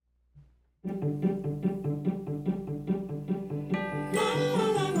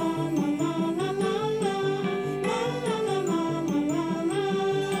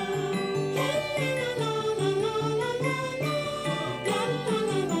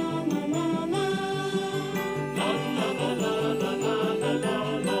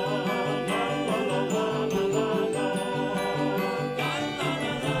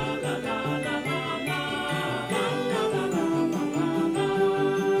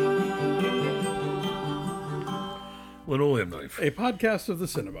Linoleum Knife, A podcast of the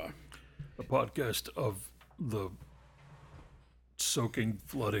cinema. a podcast of the soaking,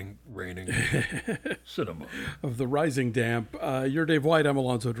 flooding, raining cinema. Of the rising damp. You're Dave White. I'm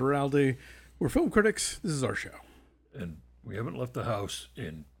Alonso Duralde. We're film critics. This is our show. And we haven't left the house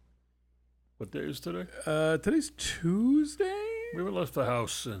in, what day is today? Today's Tuesday? We haven't left the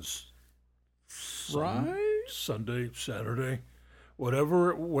house since Friday? Sunday, Saturday,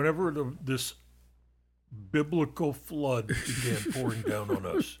 whenever this biblical flood began pouring down on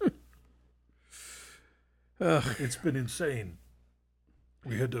us. It's been insane.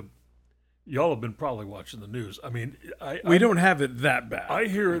 We had to. Y'all have been probably watching the news. I mean, We don't have it that bad. I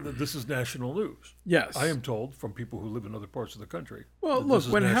hear that this is national news. Yes. I am told from people who live in other parts of the country. Well, that look, this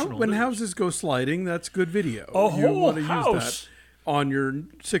is when national news. houses go sliding, that's good video. A You whole wanna house. use that on your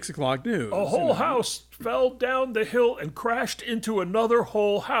 6 o'clock news. A whole house fell down the hill and crashed into another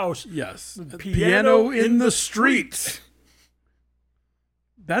whole house. Yes. Piano in the street.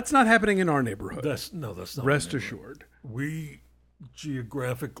 That's not happening in our neighborhood. That's not. Rest assured. We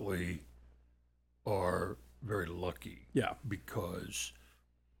geographically are very lucky. Yeah. Because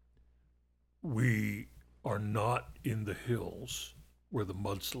we are not in the hills where the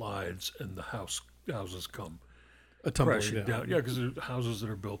mudslides and the houses come crashing down. Yeah, because they're houses that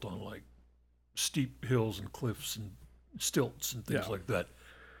are built on like steep hills and cliffs and stilts and things like that.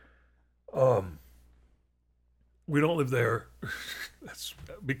 We don't live there. That's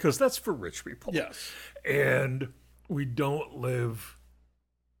for rich people. Yes. And we don't live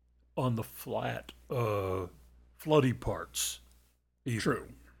on the flat, floody parts either. True.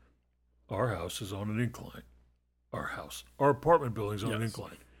 Our house is on an incline. Our apartment building's on an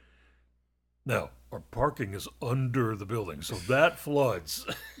incline. Now, our parking is under the building, so that floods.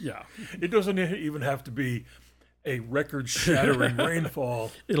 Yeah. It doesn't even have to be a record-shattering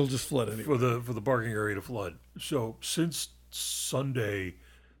rainfall. It'll just flood anyway. For the parking area to flood. So since Sunday,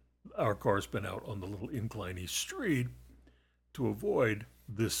 our car's been out on the little incliney street to avoid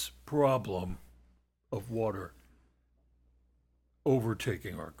this problem of water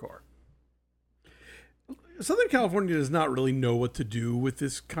overtaking our car. Southern California does not really know what to do with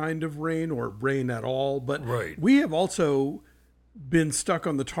this kind of rain or rain at all, but we have also been stuck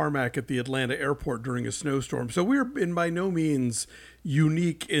on the tarmac at the Atlanta airport during a snowstorm. So we're by no means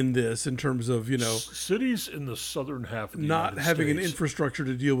unique in this in terms of, cities in the southern half of the not United having States an infrastructure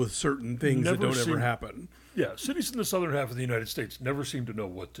to deal with certain things that don't ever happen. Yeah, cities in the southern half of the United States never seem to know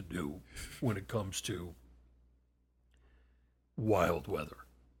what to do when it comes to wild weather.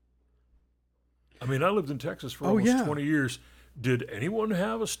 I mean, I lived in Texas for almost 20 years. Did anyone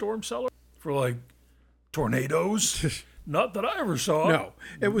have a storm cellar for like tornadoes? Not that I ever saw. No,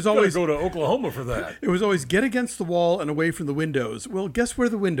 it was always go to Oklahoma for that. It was always get against the wall and away from the windows. Well, guess where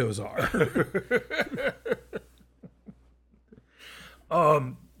the windows are?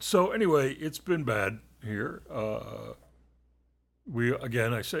 So anyway, it's been bad here. We are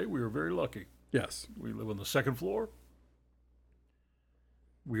very lucky. Yes, we live on the second floor.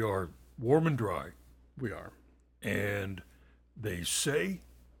 We are warm and dry. We are. And they say,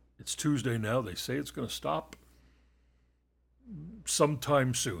 it's Tuesday now, they say it's going to stop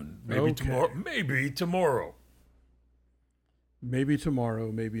sometime soon. Maybe tomorrow. Maybe tomorrow. Maybe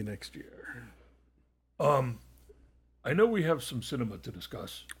tomorrow, maybe next year. I know we have some cinema to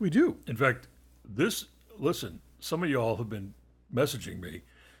discuss. We do. In fact, some of y'all have been messaging me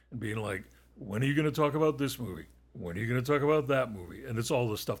and being like, when are you going to talk about this movie? When are you going to talk about that movie? And it's all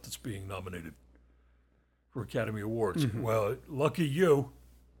the stuff that's being nominated for Academy Awards. Mm-hmm. Well, lucky you,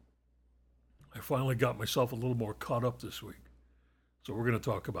 I finally got myself a little more caught up this week. So we're going to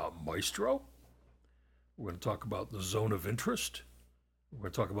talk about Maestro. We're going to talk about The Zone of Interest. We're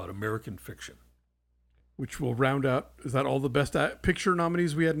going to talk about American Fiction. Which will round out, is that all the best picture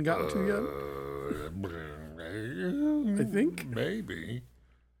nominees we hadn't gotten to yet? I think. Maybe.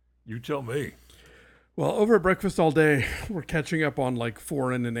 You tell me. Well, over at Breakfast All Day, we're catching up on like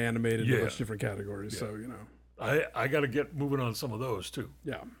foreign and animated and a bunch of different categories. Yeah. So, I got to get moving on some of those too.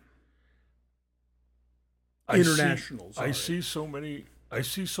 Yeah. Internationals. I see so many I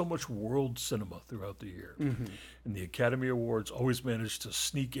see so much world cinema throughout the year. And the Academy Awards always manage to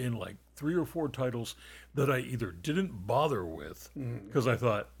sneak in like 3 or 4 titles that I either didn't bother with because I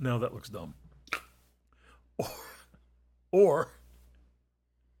thought, no, that looks dumb. Or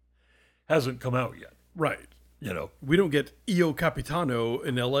hasn't come out yet. Right. You know. We don't get Io Capitano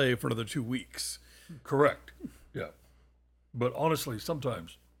in LA for another 2 weeks. Correct. Yeah. But honestly,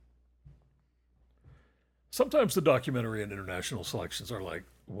 sometimes the documentary and international selections are like,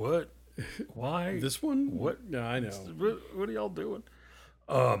 what? Why? This one? What? Yeah, I know. What are y'all doing?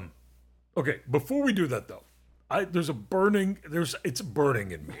 Okay, before we do that though, it's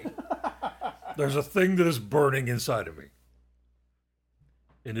burning in me. There's a thing that is burning inside of me.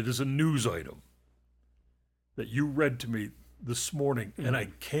 And it is a news item that you read to me this morning, and I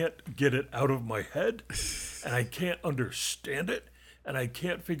can't get it out of my head, and I can't understand it, and I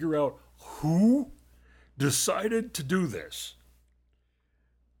can't figure out who decided to do this.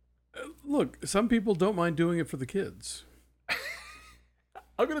 Look, some people don't mind doing it for the kids.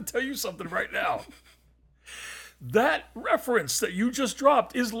 I'm going to tell you something right now. That reference that you just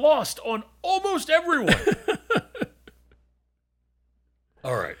dropped is lost on almost everyone.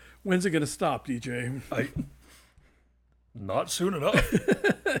 All right. When's it going to stop, DJ? Not soon enough,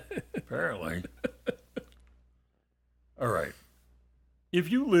 apparently. All right.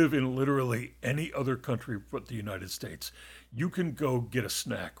 If you live in literally any other country but the United States, you can go get a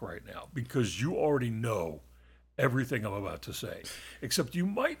snack right now because you already know everything I'm about to say, except you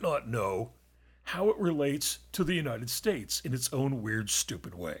might not know how it relates to the United States in its own weird,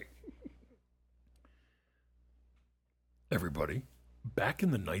 stupid way. Everybody, back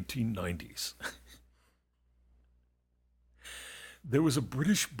in the 1990s, there was a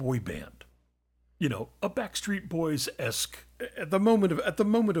British boy band. You know, a Backstreet Boys-esque. At the moment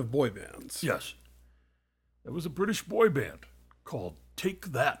of boy bands. Yes. There was a British boy band called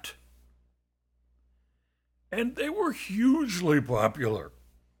Take That. And they were hugely popular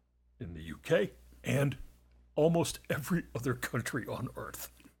in the UK and almost every other country on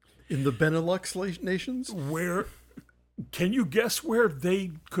Earth. In the Benelux nations? Where, can you guess where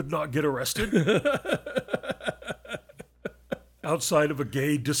they could not get arrested? Outside of a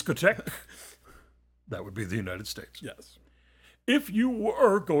gay discotheque? That would be the United States. Yes. If you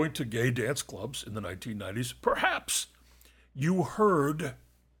were going to gay dance clubs in the 1990s, perhaps you heard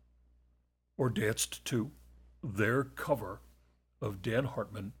or danced to their cover of Dan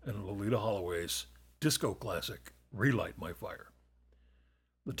Hartman and Lolita Holloway's disco classic, Relight My Fire.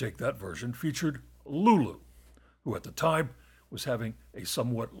 The Take That version featured Lulu, who at the time was having a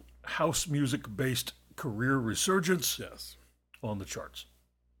somewhat house music-based career resurgence on the charts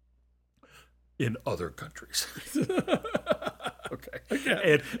in other countries.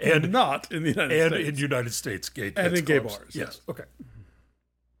 Okay. And not in the United States. And in United States gay dance and in gay clubs. bars. Yes. Okay.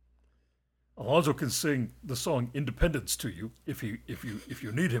 Alonzo can sing the song Independence to you if you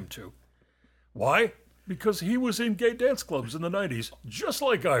need him to. Why? Because he was in gay dance clubs in the 90s, just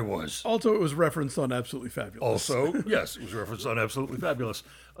like I was. Also, it was referenced on Absolutely Fabulous. Also, yes, it was referenced on Absolutely Fabulous.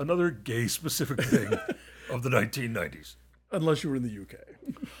 Another gay-specific thing of the 1990s. Unless you were in the UK.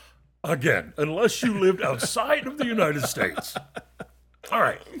 Again, unless you lived outside of the United States. All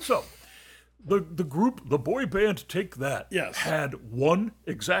right, so the group, the boy band Take That, had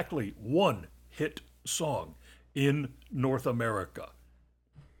exactly one hit song in North America.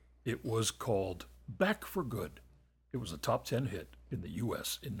 It was called Back for Good. It was a top 10 hit in the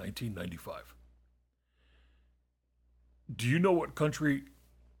U.S. in 1995. Do you know what country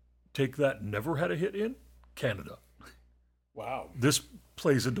Take That never had a hit in? Canada. Wow. This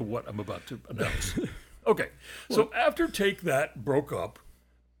plays into what I'm about to announce. Okay, so after Take That broke up,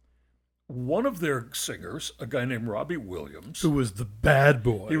 one of their singers, a guy named Robbie Williams, who was the bad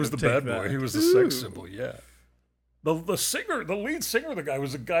boy. He was the bad boy. He was the sex symbol, yeah. The lead singer of the guy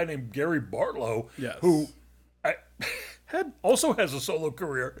was a guy named Gary Bartlow, who also has a solo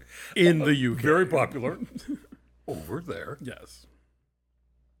career in the UK. Very popular over there. Yes.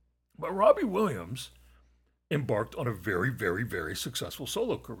 But Robbie Williams embarked on a very, very, very successful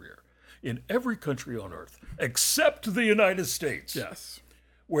solo career in every country on Earth, except the United States. Yes.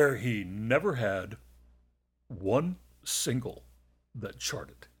 Where he never had one single that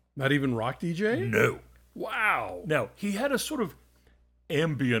charted. Not even Rock DJ? No. Wow. Now, he had a sort of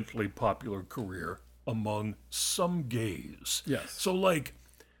ambiently popular career among some gays. Yes. So like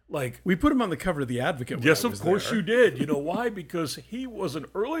we put him on the cover of The Advocate. Yes, of course you did. You know why? Because he was an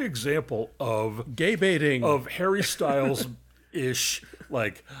early example of gay baiting, of Harry Styles-ish.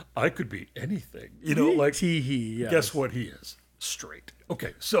 Like, I could be anything. You know, like guess what he is? Straight.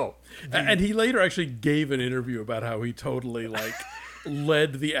 Okay, so and he later actually gave an interview about how he totally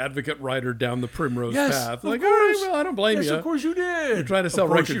led the advocate writer down the primrose path. Like, course. all right, well, I don't blame you. Yes, of course you did. You're trying to sell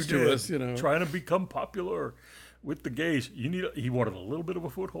records to us, Trying to become popular with the gays. He wanted a little bit of a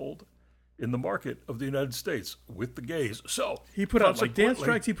foothold in the market of the United States with the gays. So he put out like dance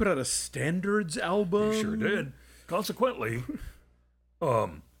tracks. He put out a standards album. He sure did. Consequently,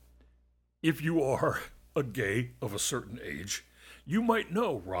 if you are a gay of a certain age, you might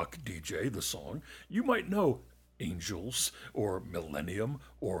know Rock DJ, the song. You might know Angels or Millennium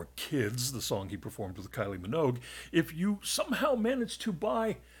or Kids, the song he performed with Kylie Minogue. If you somehow managed to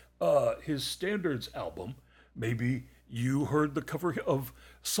buy his Standards album, maybe you heard the cover of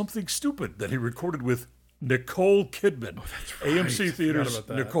Something Stupid that he recorded with Nicole Kidman. Oh, that's right. AMC Theaters,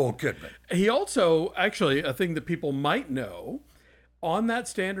 Nicole Kidman. He also, actually, a thing that people might know, on that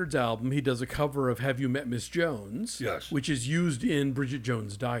Standards album, he does a cover of Have You Met Miss Jones? Yes. Which is used in Bridget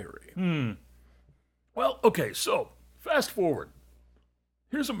Jones' Diary. Well, okay, so fast forward.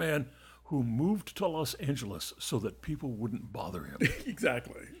 Here's a man who moved to Los Angeles so that people wouldn't bother him.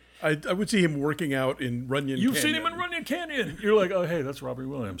 Exactly. I would see him working out in Runyon Canyon. You've seen him in Runyon Canyon. You're like, oh, hey, that's Robbie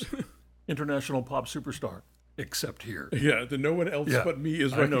Williams, international pop superstar, except here. Yeah, no one else but me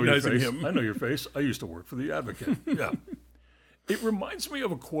is recognizing him. I know your face. I used to work for The Advocate. Yeah. It reminds me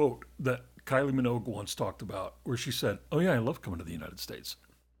of a quote that Kylie Minogue once talked about where she said, oh, yeah, I love coming to the United States.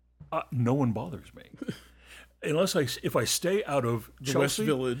 No one bothers me. Unless if I stay out of the Chelsea, West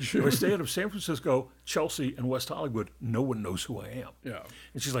Village. If I stay out of San Francisco, Chelsea, and West Hollywood, no one knows who I am. Yeah.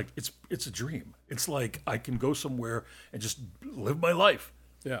 And she's like, it's a dream. It's like I can go somewhere and just live my life.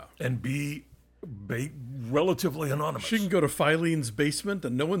 Yeah. And be relatively anonymous. She can go to Filene's basement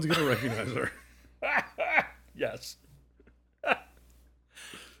and no one's going to recognize her. Yes.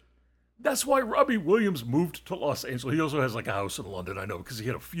 That's why Robbie Williams moved to Los Angeles. He also has like a house in London, I know, because he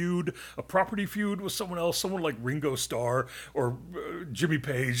had a property feud with someone else, someone like Ringo Starr or Jimmy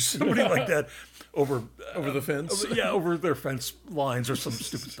Page, somebody like that, over the fence. Over their fence lines or some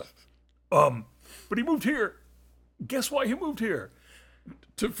stupid stuff. But he moved here. Guess why he moved here?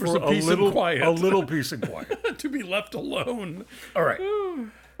 For some peace and quiet. A little peace and quiet. To be left alone. All right.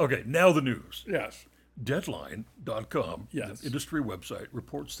 Okay, now the news. Yes. Deadline.com, the industry website,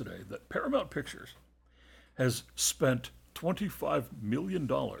 reports today that Paramount Pictures has spent $25 million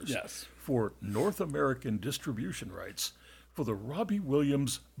for North American distribution rights for the Robbie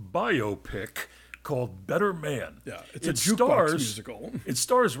Williams biopic called Better Man. Yeah, it's a jukebox musical. It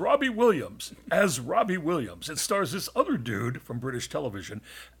stars Robbie Williams as Robbie Williams. It stars this other dude from British television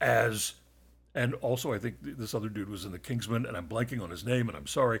as... And also, I think this other dude was in The Kingsman, and I'm blanking on his name, and I'm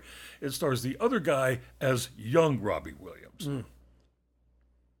sorry. It stars the other guy as young Robbie Williams.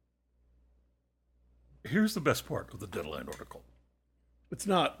 Here's the best part of the Deadline article. It's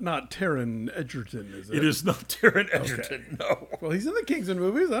not Taron Egerton, is it? It is not Taron Egerton, no. Well, he's in the Kingsman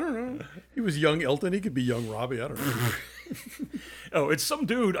movies. I don't know. He was young Elton. He could be young Robbie. I don't know. Oh, it's some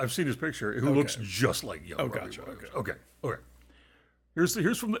dude, I've seen his picture, who looks just like young Robbie gotcha. Williams. Okay.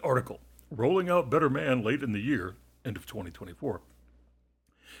 Here's from the article. Rolling out Better Man late in the year, end of 2024,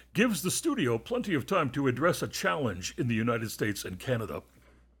 gives the studio plenty of time to address a challenge in the United States and Canada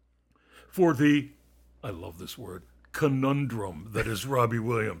for the, I love this word, conundrum that is Robbie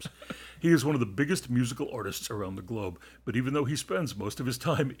Williams. He is one of the biggest musical artists around the globe, but even though he spends most of his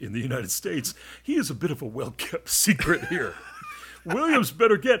time in the United States, he is a bit of a well-kept secret here. Williams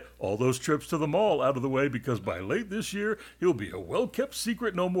better get all those trips to the mall out of the way because by late this year, he'll be a well-kept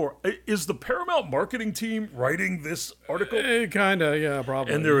secret no more. Is the Paramount marketing team writing this article? Kind of, yeah,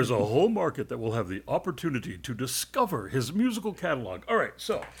 probably. And there is a whole market that will have the opportunity to discover his musical catalog. All right,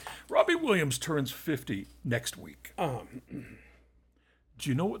 so Robbie Williams turns 50 next week. Do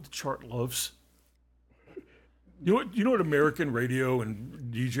you know what the chart loves? You know what American radio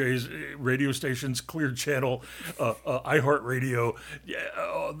and DJs, radio stations, Clear Channel, iHeartRadio,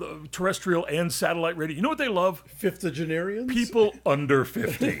 the terrestrial and satellite radio, you know what they love? Fifth-agenarians? People under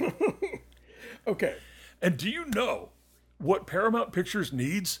 50. Okay. And do you know what Paramount Pictures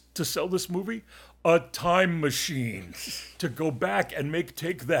needs to sell this movie? A time machine to go back and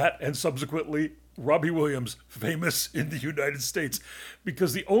take that and subsequently Robbie Williams famous in the United States.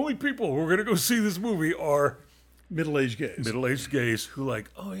 Because the only people who are going to go see this movie are... Middle-aged gays. Middle-aged gays who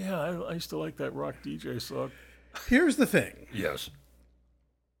oh yeah, I used to like that rock DJ song. Here's the thing. Yes.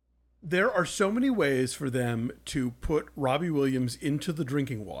 There are so many ways for them to put Robbie Williams into the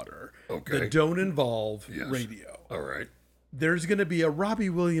drinking water that don't involve radio. All right. There's going to be a Robbie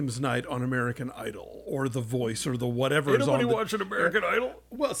Williams night on American Idol or The Voice or the whatever is on. Anybody watching American Idol?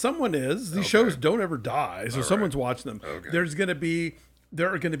 Well, someone is. These shows don't ever die, so someone's watching them. Okay. There's going to be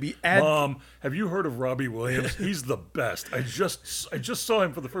There are going to be Mom, have you heard of Robbie Williams? He's the best. I just saw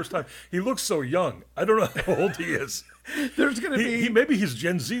him for the first time. He looks so young. I don't know how old he is. There's going to be maybe he's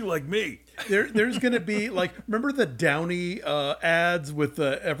Gen Z like me. There's going to be like, remember the Downy ads with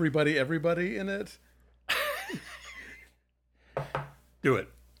the everybody in it? Do it.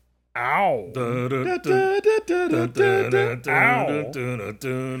 Ow. Ow.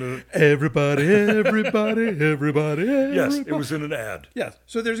 Everybody. Yes, it was in an ad. Yes.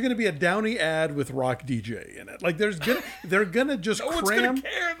 So there's going to be a Downy ad with rock DJ in it. Like they're going to just no one's going to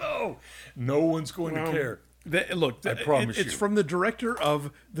care though. No one's going to care. I promise it's from the director of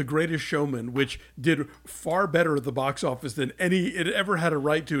The Greatest Showman, which did far better at the box office than it ever had a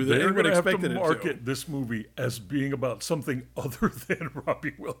right to. That anyone expected it to. They're going to have to market this movie as being about something other than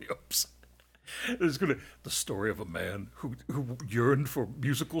Robbie Williams. There's the story of a man who yearned for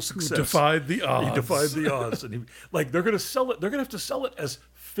musical success, who defied the odds. He defied the odds, and they're going to sell it. They're going to have to sell it as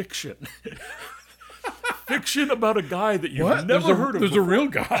fiction. Fiction about a guy that you've never heard of. There's a real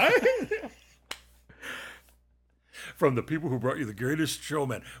guy. From the people who brought you The Greatest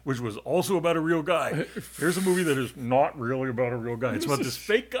Showman, which was also about a real guy. Here's a movie that is not really about a real guy. It's about this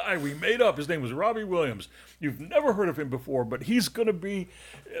fake guy we made up. His name was Robbie Williams. You've never heard of him before, but he's going to be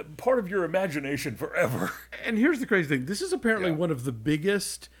part of your imagination forever. And here's the crazy thing. This is apparently one of the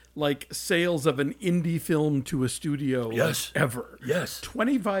biggest sales of an indie film to a studio ever. Yes.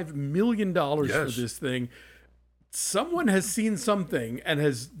 $25 million for this thing. Someone has seen something and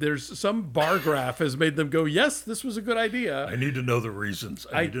there's some bar graph has made them go, yes, this was a good idea. I need to know the reasons.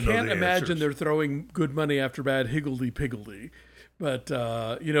 I can't imagine they're throwing good money after bad higgledy-piggledy. But,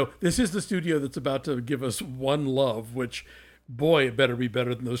 this is the studio that's about to give us One Love, which, boy, it better be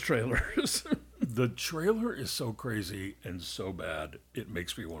better than those trailers. The trailer is so crazy and so bad, it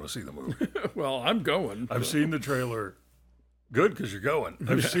makes me want to see the movie. Well, I'm going. I've seen the trailer. Good, because you're going.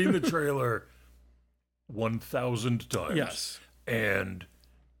 I've seen the trailer 1,000 times. Yes. And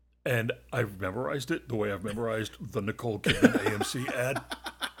I've memorized it the way I've memorized the Nicole Kidman AMC ad.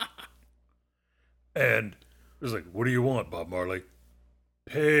 And it's like, what do you want, Bob Marley?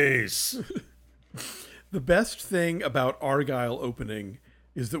 Pace. The best thing about Argylle opening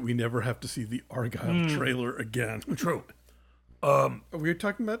is that we never have to see the Argylle trailer again. True. Are we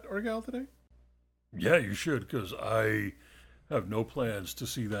talking about Argylle today? Yeah, you should, because I have no plans to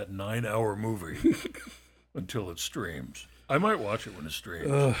see that 9-hour movie until it streams. I might watch it when it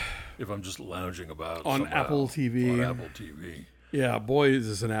streams if I'm just lounging about on Apple TV. On Apple TV. Yeah, boy, is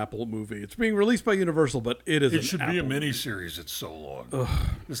this an Apple movie. It's being released by Universal, but it is. It should be a miniseries. It's so long.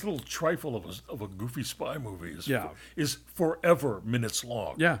 This little trifle of a goofy spy movie is forever minutes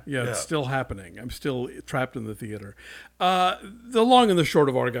long. Yeah, it's still happening. I'm still trapped in the theater. The long and the short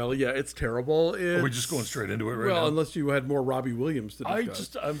of Argylle, it's terrible. Are we just going straight into it right now? Well, unless you had more Robbie Williams to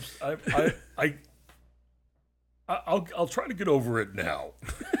discuss. I'll try to get over it now.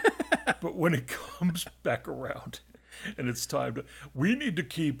 But when it comes back around and it's time to, we need to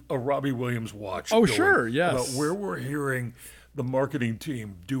keep a Robbie Williams watch going. Sure, yes. About where we're hearing the marketing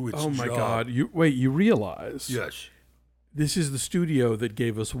team do its job. Oh my God. You realize. Yes. This is the studio that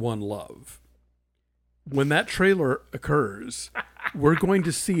gave us One Love. When that trailer occurs, we're going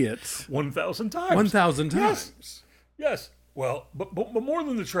to see it 1,000 times. 1,000 times. Yes. Well, but more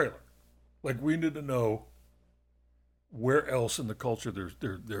than the trailer. Like, we need to know where else in the culture they're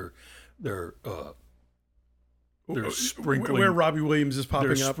sprinkling where Robbie Williams is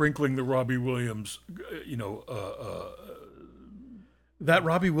popping up. They're sprinkling the Robbie Williams, that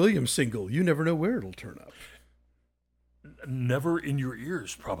Robbie Williams single. You never know where it'll turn up. Never in your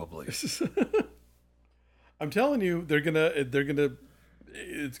ears, probably. I'm telling you,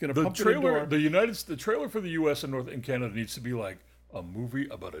 it's gonna pump trailer. The trailer for the U.S. and Canada needs to be like a movie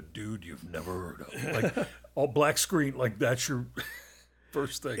about a dude you've never heard of, like all black screen. Like that's your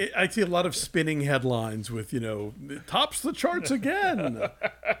first thing. I see a lot of spinning headlines with it tops the charts again.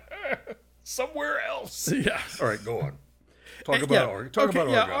 Somewhere else. Yeah. All right, go on. Talk about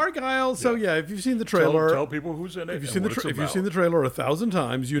Argylle. Yeah, Argylle. So if you've seen the trailer, tell people who's in it. If you've seen the trailer 1,000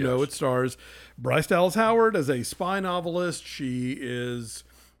 times, you know it stars Bryce Dallas Howard as a spy novelist. She is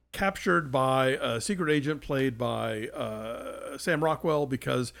captured by a secret agent played by Sam Rockwell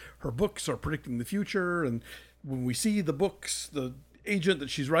because her books are predicting the future. And when we see the books, the agent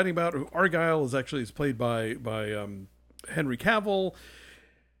that she's writing about, Argylle, is played by Henry Cavill.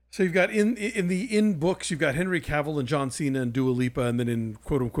 So you've got in books, you've got Henry Cavill and John Cena and Dua Lipa, and then in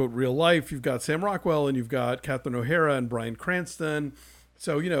quote unquote real life, you've got Sam Rockwell and you've got Catherine O'Hara and Bryan Cranston.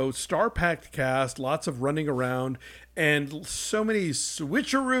 So star-packed cast, lots of running around, and so many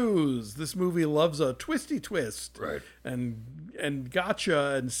switcheroos. This movie loves a twisty twist, right? And and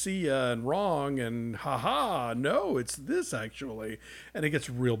gotcha and see ya and wrong and haha, no, it's this actually. And it gets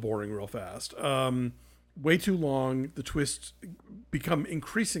real boring real fast. Way too long. The twists become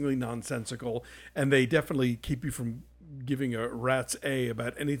increasingly nonsensical, and they definitely keep you from giving a rat's A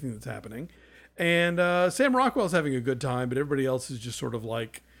about anything that's happening. And Sam Rockwell's having a good time, but everybody else is just sort of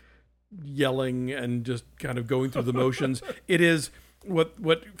like yelling and just kind of going through the motions. It is what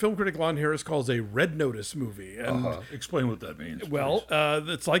film critic Lon Harris calls a Red Notice movie. And explain what that means. Well,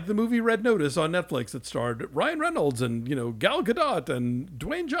 it's like the movie Red Notice on Netflix that starred Ryan Reynolds and, Gal Gadot and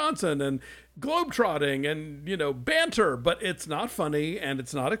Dwayne Johnson and globetrotting and, banter, but it's not funny and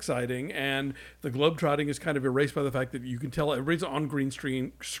it's not exciting. And the globetrotting is kind of erased by the fact that you can tell everybody's on green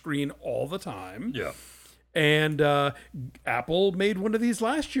screen all the time. Yeah. And Apple made one of these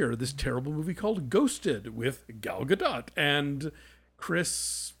last year, this terrible movie called Ghosted with Gal Gadot and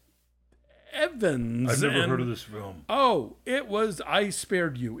Chris Evans. I've never heard of this film. Oh, it was, I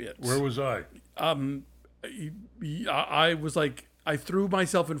spared you it. Where was I? I was like, I threw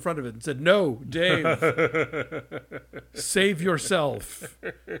myself in front of it and said, no, Dave, save yourself.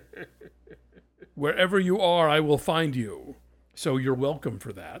 Wherever you are, I will find you. So you're welcome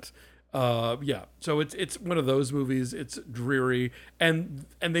for that. Yeah, so it's one of those movies. It's dreary, and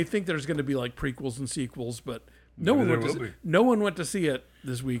they think there's going to be like prequels and sequels, but no one went to see it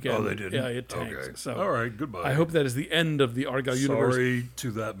this weekend. Oh, they didn't. Yeah, it tanked. Okay. So all right, goodbye. I hope that is the end of the Argylle universe. Sorry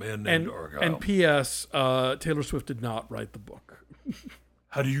to that man named Argylle. And P.S. Taylor Swift did not write the book.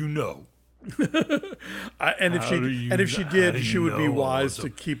 How do you know? If she did, she would be wise to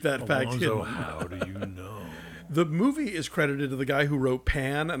keep that fact hidden. How do you know? The movie is credited to the guy who wrote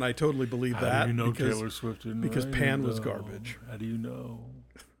Pan, and I totally believe that. How do you know Taylor Swift didn't because write Pan it, was garbage. How do you know?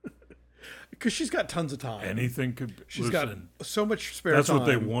 Because she's got tons of time. Anything could. She's got so much spare That's time. what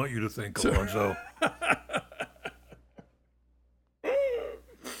they want you to think, Alonzo.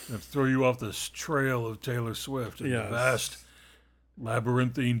 They'll throw you off this trail of Taylor Swift and the vast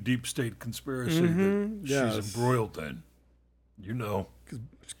labyrinthine deep state conspiracy that she's embroiled in. You know.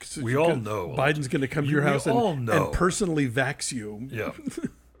 We all know. Biden's going to come to your house and personally vax you.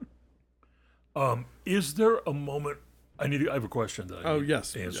 Yeah. Is there a moment? I have a question that I need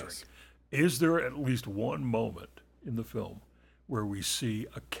answering. Yes. Is there at least one moment in the film where we see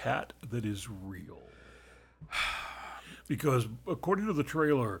a cat that is real? Because according to the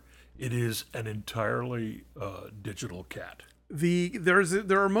trailer, it is an entirely digital cat.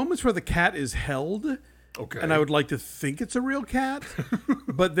 There are moments where the cat is held. Okay. And I would like to think it's a real cat,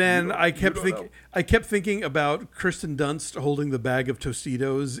 but then I kept thinking about Kirsten Dunst holding the bag of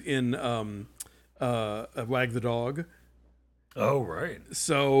Tostitos in Wag the Dog. Oh, right.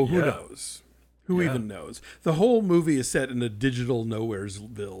 So who knows? Who even knows? The whole movie is set in a digital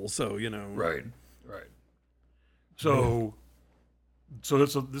nowheresville, so Right. So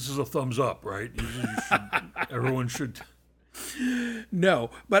this is a thumbs up, right? Everyone should. No,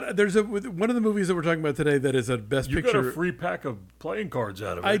 but there's one of the movies that we're talking about today that is a Best Picture. You got a free pack of playing cards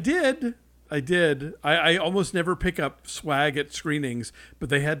out of it. I did. I almost never pick up swag at screenings, but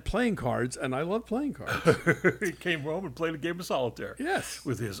they had playing cards, and I love playing cards. He came home and played a game of solitaire. Yes.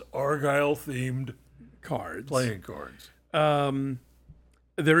 With his Argylle-themed cards. Playing cards.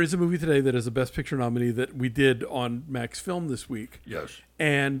 There is a movie today that is a Best Picture nominee that we did on Max Film this week. Yes.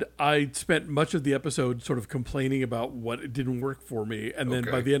 And I spent much of the episode sort of complaining about what didn't work for me. And then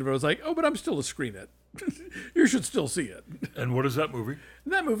by the end of it, I was like, oh, but I'm still to screen it. You should still see it. And what is that movie?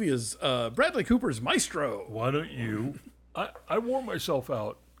 And that movie is Bradley Cooper's Maestro. Why don't you... I wore myself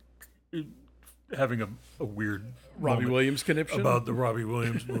out having a weird Robbie Williams conniption about the Robbie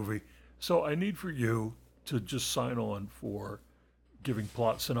Williams movie. So I need for you to just sign on for giving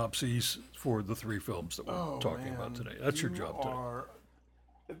plot synopses for the three films that we're talking about today. That's your job today.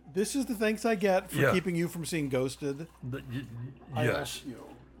 This is the thanks I get for keeping you from seeing Ghosted. Yes.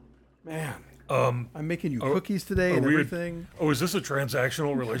 Man. I'm making you cookies today and everything. Is this a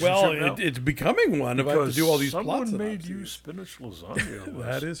transactional relationship now? It's becoming one if I have to do all these plots. Someone made you spinach lasagna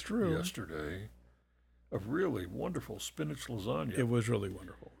that is true. Yesterday. A really wonderful spinach lasagna. It was really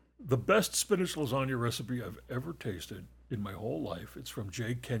wonderful. The best spinach lasagna recipe I've ever tasted in my whole life. It's from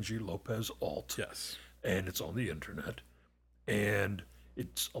J. Kenji Lopez Alt. Yes. And it's on the internet. And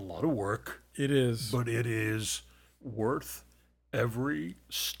it's a lot of work. It is. But it is worth every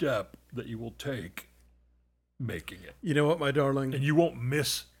step that you will take making it. You know what, my darling? And you won't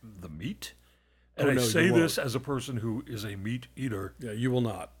miss the meat. And I say this as a person who is a meat eater. Yeah, you will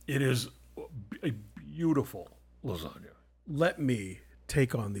not. It is a beautiful lasagna. Let me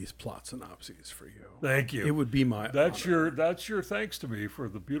take on these plot synopses for you. Thank you. It would be my honor. That's your thanks to me for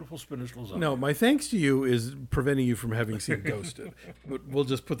the beautiful Spanish lasagna. No, my thanks to you is preventing you from having seen Ghosted. But we'll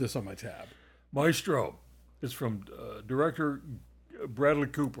just put this on my tab. Maestro is from director Bradley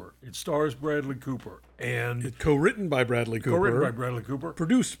Cooper. It stars Bradley Cooper. And it's co-written by Bradley Cooper. Co-written by Bradley Cooper.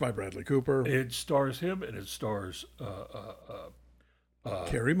 Produced by Bradley Cooper. It stars him, and it stars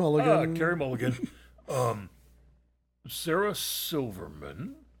Carey Mulligan. Carey Mulligan. Sarah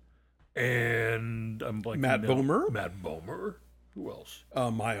Silverman. And I'm blanking Matt now. Bomer. Matt Bomer. Who else?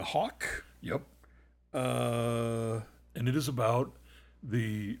 Maya Hawke. Yep. Uh, and it is about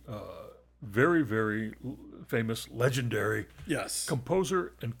the very, very famous, legendary yes.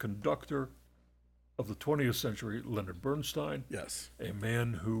 composer and conductor of the 20th century, Leonard Bernstein. Yes. A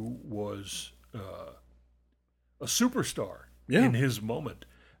man who was a superstar Yeah. in his moment.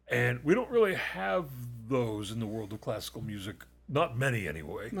 And we don't really have those in the world of classical music. Not many,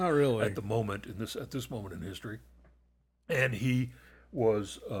 anyway. Not really. At the moment, at this moment in history. And he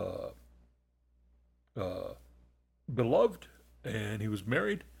was beloved, and he was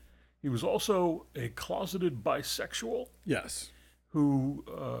married. He was also a closeted bisexual. Yes. Who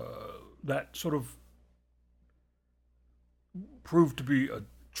that sort of proved to be a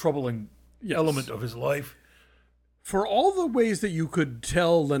troubling element of his life. For all the ways that you could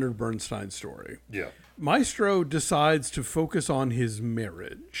tell Leonard Bernstein's story, Maestro decides to focus on his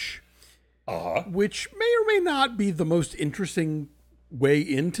marriage, which may or may not be the most interesting way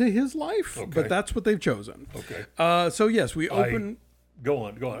into his life, but that's what they've chosen. Okay. So yes, we open. Go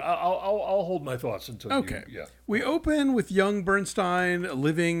on. I'll hold my thoughts until okay. you. Yeah. We open with young Bernstein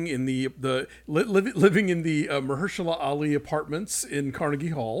living in the Mahershala Ali apartments in Carnegie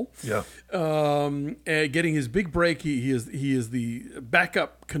Hall. Yeah. And getting his big break. He is the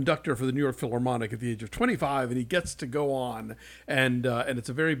backup conductor for the New York Philharmonic at the age of 25, and he gets to go on, and it's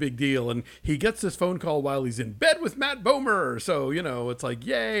a very big deal. And he gets this phone call while he's in bed with Matt Bomer. So it's like,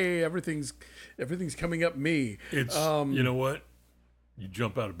 yay, everything's coming up me. It's you know what. You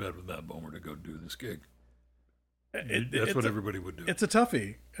jump out of bed with Matt Bomer to go do this gig. That's what everybody would do. It's a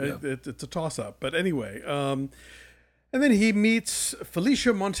toughie. Yeah. It's a toss-up. But anyway, and then he meets Felicia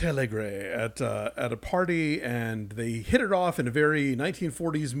Montealegre at a party, and they hit it off in a very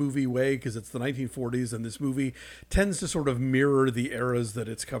 1940s movie way, because it's the 1940s, and this movie tends to sort of mirror the eras that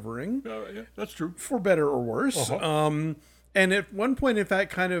it's covering. Yeah, that's true. For better or worse. And at one point, in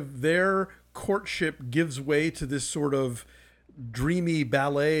fact, kind of their courtship gives way to this sort of dreamy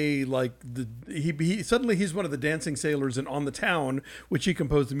ballet, like he's one of the dancing sailors in On the Town, which he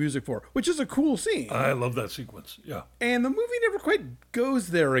composed the music for, which is a cool scene. I love that sequence. Yeah. And the movie never quite goes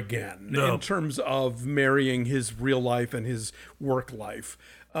there again in terms of marrying his real life and his work life.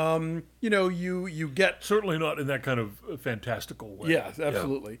 You get certainly not in that kind of fantastical way. Yes,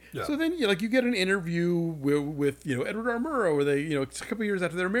 absolutely. Yeah. So then, you get an interview with Edward R. Murrow, where they, it's a couple of years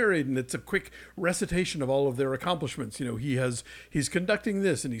after they're married, and it's a quick recitation of all of their accomplishments. He's conducting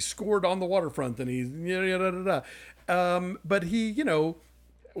this, and he scored On the Waterfront, and he's but he,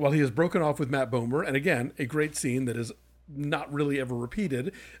 while he has broken off with Matt Bomer, and again, a great scene that is not really ever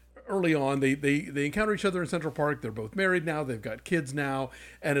repeated. Early on, they encounter each other in Central Park. They're both married now. They've got kids now.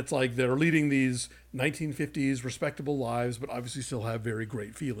 And it's like they're leading these 1950s respectable lives, but obviously still have very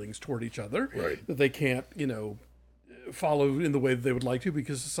great feelings toward each other. Right. That they can't, follow in the way that they would like to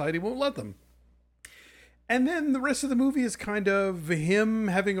because society won't let them. And then the rest of the movie is kind of him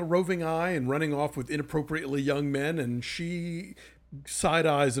having a roving eye and running off with inappropriately young men, and she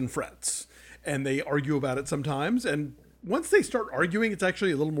side-eyes and frets. And they argue about it sometimes, and once they start arguing, it's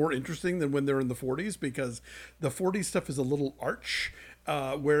actually a little more interesting than when they're in the 40s, because the 40s stuff is a little arch,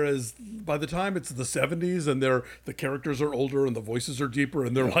 whereas by the time it's the 70s and the characters are older and the voices are deeper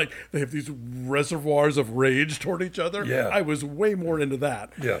and they have these reservoirs of rage toward each other. Yeah. I was way more into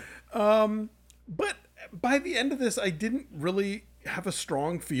that. Yeah. But by the end of this, I didn't really have a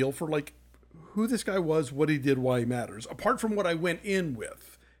strong feel for who this guy was, what he did, why he matters, apart from what I went in with.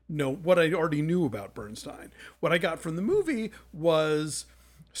 What I already knew about Bernstein. What I got from the movie was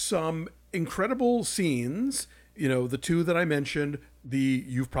some incredible scenes. The two that I mentioned,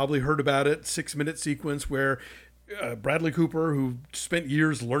 you've probably heard about it, 6-minute sequence where Bradley Cooper, who spent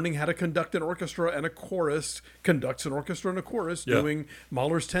years learning how to conduct an orchestra and a chorus, conducts an orchestra and a chorus doing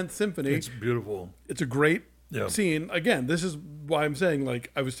Mahler's 10th Symphony. It's beautiful. It's a great scene. Again, this is why I'm saying,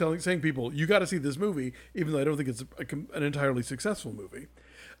 I was saying people, you got to see this movie, even though I don't think it's an entirely successful movie.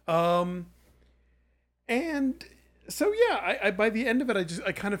 And so, I by the end of it,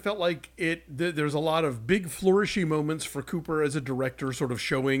 I kind of felt like there's a lot of big flourishy moments for Cooper as a director, sort of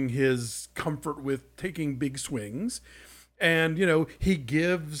showing his comfort with taking big swings. And, he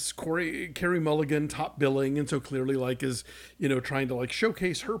gives Carey Mulligan top billing, and so clearly, like, is, trying to, like,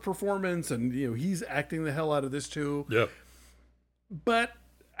 showcase her performance, and, he's acting the hell out of this, too. Yeah. But,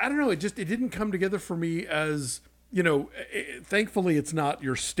 I don't know, it didn't come together for me as, thankfully it's not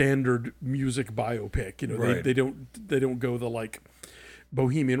your standard music biopic. Right. They don't go the, like,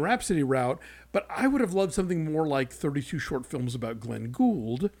 Bohemian Rhapsody route, but I would have loved something more like 32 short films about Glenn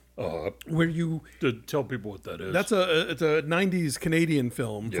Gould. Where you to tell people what that is. It's a 90s Canadian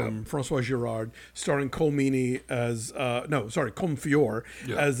film from Francois Girard, starring Colm Feore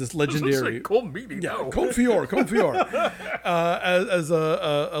as this legendary Colm Feore as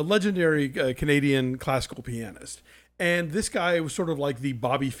a legendary Canadian classical pianist. And this guy was sort of like the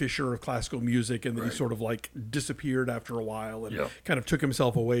Bobby Fischer of classical music, and then he sort of like disappeared after a while and kind of took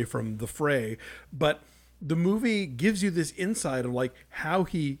himself away from the fray. But the movie gives you this insight of like how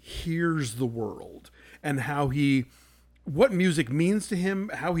he hears the world and what music means to him,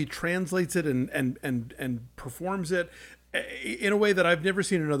 how he translates it and performs it in a way that I've never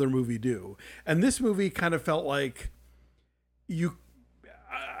seen another movie do. And this movie kind of felt like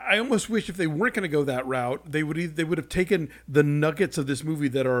I almost wish if they weren't going to go that route, they would have taken the nuggets of this movie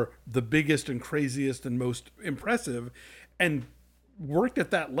that are the biggest and craziest and most impressive and worked at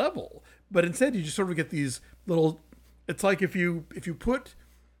that level. But instead, you just sort of get these little. It's like if you put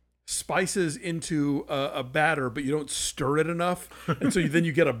spices into a batter, but you don't stir it enough, and so then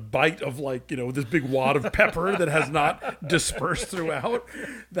you get a bite of like this big wad of pepper that has not dispersed throughout.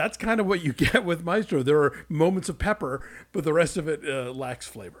 That's kind of what you get with Maestro. There are moments of pepper, but the rest of it lacks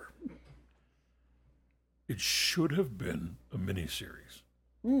flavor. It should have been a miniseries.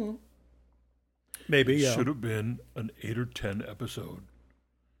 Maybe it should have been an 8 or 10 episode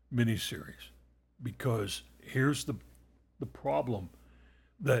miniseries, because here's the problem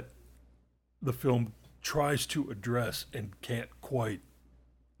that the film tries to address and can't quite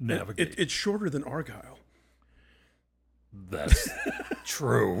navigate. It's shorter than Argylle. That's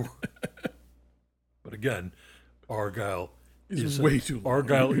true. But again, Argylle is way too long.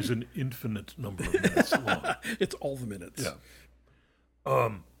 Argylle is an infinite number of minutes long. It's all the minutes. Yeah.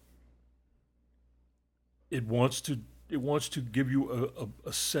 It wants to give you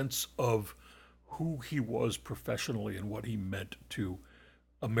a sense of who he was professionally and what he meant to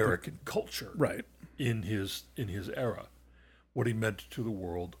American culture, right, in his era, what he meant to the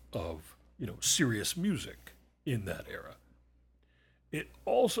world of serious music in that era. It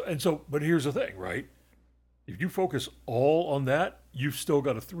also, but here's the thing, right? If you focus all on that, you've still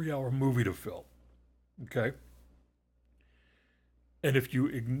got a 3-hour movie to fill, okay? And if you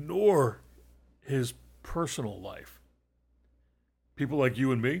ignore his personal life, people like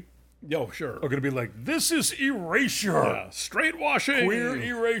you and me, sure, are going to be like, this is erasure. Yeah, straight washing. Queer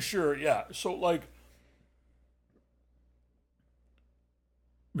erasure. Yeah. So, like,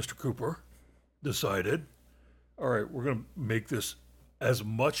 Mr. Cooper decided, all right, we're going to make this as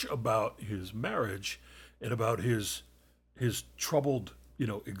much about his marriage and about his troubled,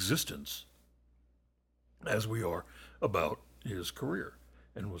 existence as we are about his career.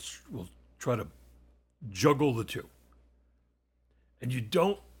 And we'll try to juggle the two. And you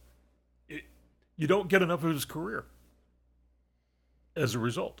don't get enough of his career as a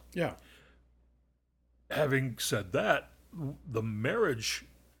result. Yeah. Having said that, the marriage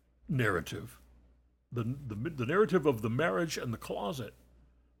narrative, the narrative of the marriage and the closet,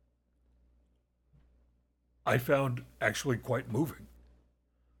 I found actually quite moving.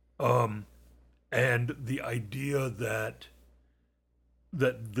 And the idea that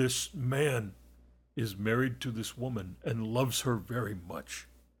this man is married to this woman and loves her very much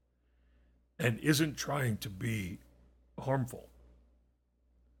and isn't trying to be harmful.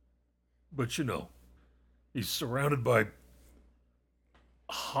 But he's surrounded by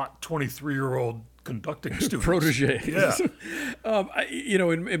hot 23-year-old conducting students. Proteges. Yeah.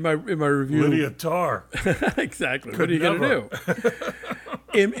 In my review, Lydia Tarr. Exactly. What are you going to do?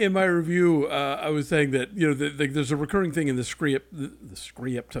 In my review, I was saying that there's a recurring thing in the script. The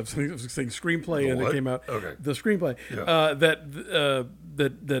script. I was saying screenplay, and it came out. Okay. The screenplay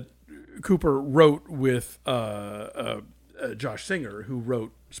that Cooper wrote with Josh Singer, who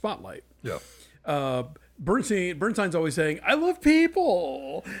wrote Spotlight. Yeah. Bernstein's always saying, "I love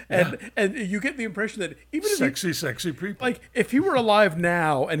people," and you get the impression that even if sexy people, like if he were alive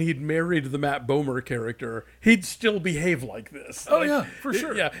now and he'd married the Matt Bomer character, he'd still behave like this. Oh, yeah, for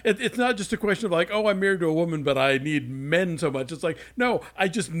sure. It's not just a question of like, oh, I'm married to a woman, but I need men so much. It's like, no, I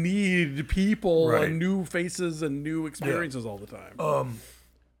just need people and new faces and new experiences all the time.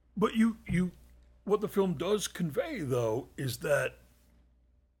 But what the film does convey, though, is that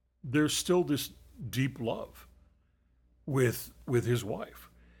there's still this deep love with his wife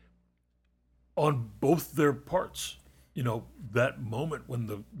on both their parts. You know, that moment when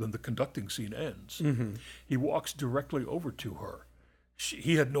the conducting scene ends, he walks directly over to her.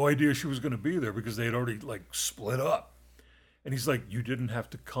 He had no idea she was going to be there because they had already like split up. And he's like, you didn't have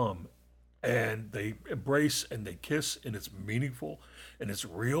to come. And they embrace and they kiss, and it's meaningful and it's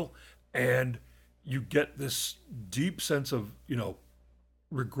real. And you get this deep sense of, you know,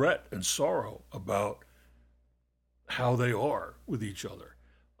 regret and sorrow about how they are with each other.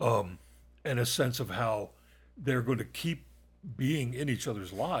 And a sense of how they're going to keep being in each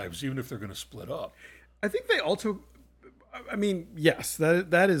other's lives, even if they're going to split up. I think they also, I mean, yes,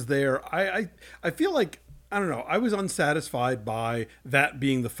 that is there. I feel like, I don't know, I was unsatisfied by that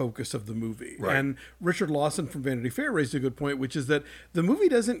being the focus of the movie. Right. And Richard Lawson from Vanity Fair raised a good point, which is that the movie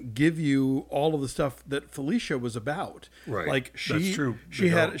doesn't give you all of the stuff that Felicia was about. Right. Like That's true. She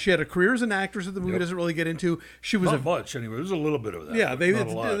had a career as an actress that the movie doesn't really get into. She was Not much anyway. There's a little bit of that. Yeah, not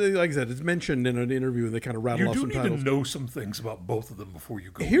a lot. like I said, it's mentioned in an interview, and they kind of rattle off You some do need titles. to know some things about both of them before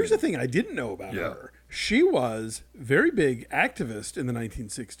you go. Here's the thing I didn't know about her. She was very big activist in the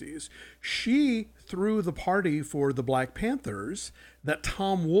 1960s. She threw the party for the Black Panthers that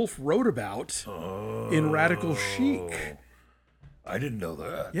Tom Wolfe wrote about in Radical Chic. I didn't know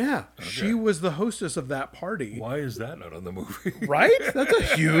that. Yeah, Okay. she was the hostess of that party. Why is that not on the movie? Right? That's a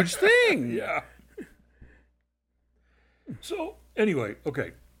huge thing. Yeah. So, anyway,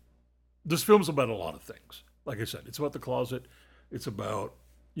 okay. This film's about a lot of things. Like I said, it's about the closet. It's about,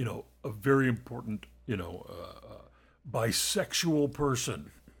 you know, a very important, you know, bisexual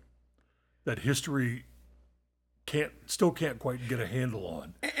person that history still can't quite get a handle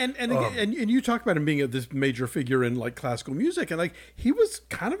on. And you talk about him being this major figure in like classical music, and like he was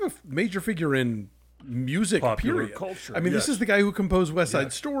kind of a major figure in music, Popular period. culture. I mean, Yes. this is the guy who composed West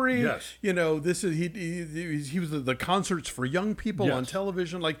Side Story. Yes. You know, this is he was the concerts for young people on Yes.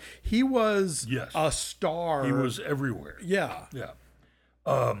 television. Like he was a star. He was everywhere. Yeah. Yeah.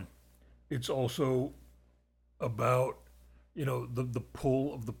 It's also about, you know, the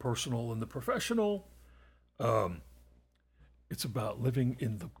pull of the personal and the professional. It's about living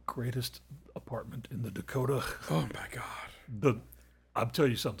in the greatest apartment in the Dakota. Oh my God. I'll tell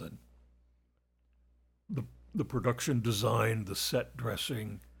you something. The production design, the set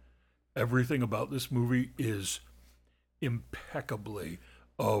dressing, everything about this movie is impeccably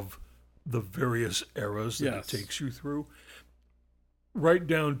of the various eras that it takes you through. Right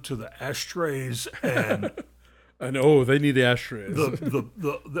down to the ashtrays and I know they need ashtrays. the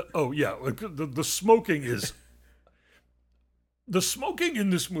smoking is the smoking in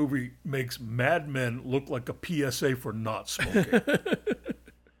this movie makes Mad Men look like a PSA for not smoking.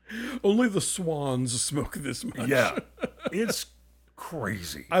 Only the swans smoke this much. Yeah, it's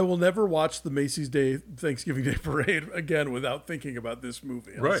crazy. I will never watch the Macy's Day Thanksgiving Day Parade again without thinking about this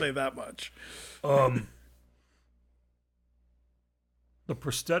movie. I'll say that much. The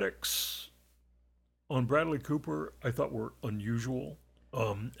prosthetics on Bradley Cooper, I thought were unusual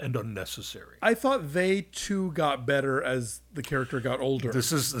and unnecessary. I thought they too got better as the character got older.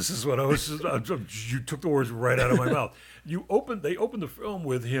 This is what I was. You took the words right out of my mouth. They opened the film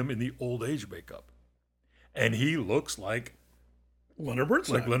with him in the old age makeup, and he looks like Leonard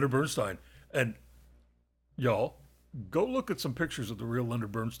Bernstein. And y'all, go look at some pictures of the real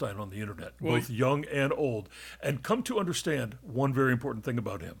Leonard Bernstein on the internet, both young and old, and come to understand one very important thing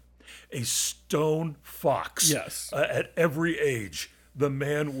about him: a stone fox. Yes, at every age. The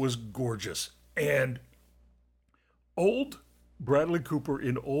man was gorgeous. And old Bradley Cooper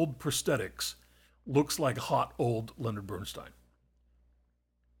in old prosthetics looks like hot old Leonard Bernstein.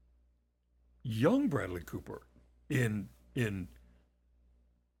 Young Bradley Cooper in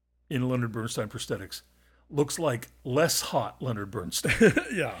Leonard Bernstein prosthetics looks like less hot Leonard Bernstein.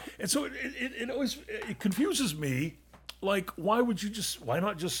 Yeah. And so it always confuses me. Like, why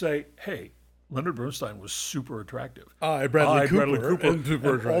not just say, hey, Leonard Bernstein was super attractive. Bradley Cooper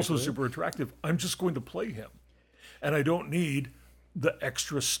and also super attractive. I'm just going to play him, and I don't need the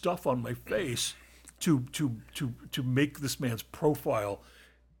extra stuff on my face to make this man's profile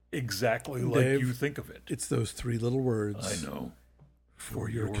exactly like Dave, you think of it. It's those three little words. I know. For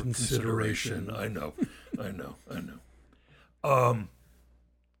your consideration. I know.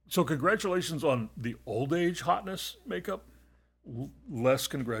 So congratulations on the old age hotness makeup. Less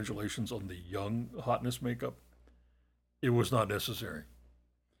congratulations on the young hotness makeup. It was not necessary.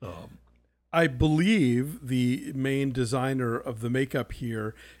 I believe the main designer of the makeup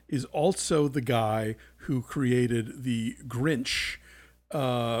here is also the guy who created the Grinch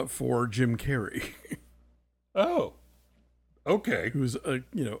for Jim Carrey. Oh, Okay. Who's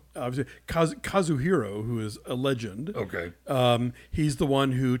obviously Kazuhiro, who is a legend. Okay. He's the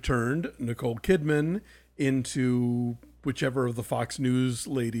one who turned Nicole Kidman into whichever of the Fox News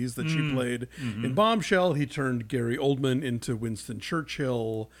ladies that she played in Bombshell. He turned Gary Oldman into Winston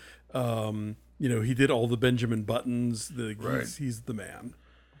Churchill. He did all the Benjamin Buttons. He's the man.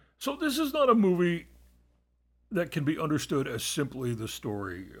 So this is not a movie that can be understood as simply the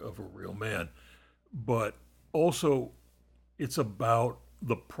story of a real man, but also it's about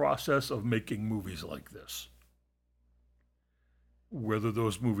the process of making movies like this. Whether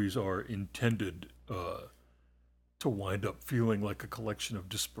those movies are intended to wind up feeling like a collection of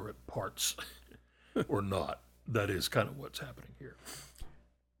disparate parts or not. That is kind of what's happening here.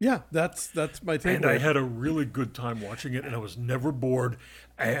 Yeah, that's my take. And I had a really good time watching it, and I was never bored.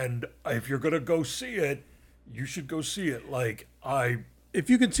 And if you're going to go see it, you should go see it. If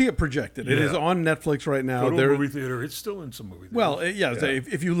you can see it projected, it is on Netflix right now. Go to a movie theater. It's still in some movie theaters. Well,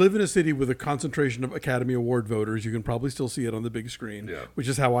 if you live in a city with a concentration of Academy Award voters, you can probably still see it on the big screen, which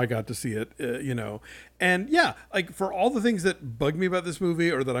is how I got to see it, And for all the things that bug me about this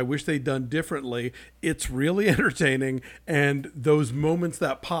movie or that I wish they'd done differently, it's really entertaining. And those moments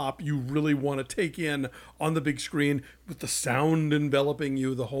that pop, you really want to take in on the big screen with the sound enveloping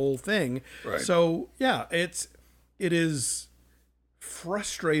you, the whole thing. Right. So, it is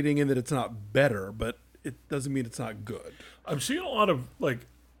frustrating in that it's not better, but it doesn't mean it's not good. I'm seeing a lot of like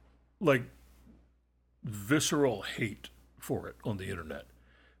visceral hate for it on the internet.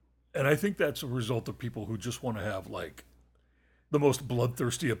 And I think that's a result of people who just want to have the most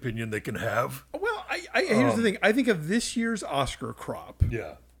bloodthirsty opinion they can have. Well, here's the thing. I think of this year's Oscar crop.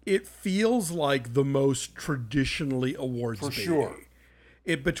 Yeah. It feels like the most traditionally awards for baby. Sure.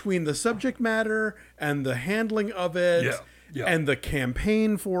 It between the subject matter and the handling of it. Yeah. Yeah. And the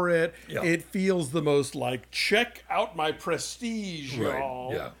campaign for it, yeah. It feels the most check out my prestige,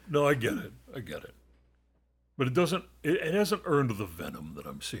 y'all. Yeah. No, I get it. But it doesn't, it hasn't earned the venom that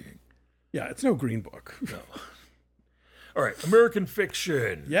I'm seeing. Yeah, it's no Green Book. No. All right, American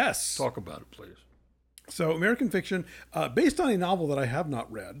Fiction. Yes. Talk about it, please. So, American Fiction, based on a novel that I have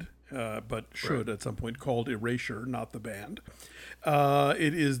not read, but should at some point, called Erasure, not the band.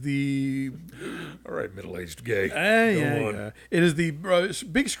 It is the... All right, middle-aged gay. Yeah. It is the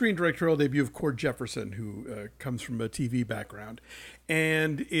big screen directorial debut of Cord Jefferson, who comes from a TV background.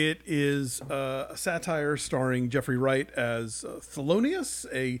 And it is a satire starring Jeffrey Wright as Thelonious,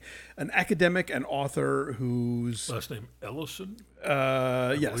 an academic and author whose... Last name Ellison?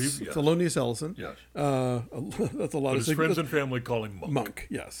 Yes, Thelonious Ellison. Yes. That's a lot but of... his friends and family call him Monk. Monk,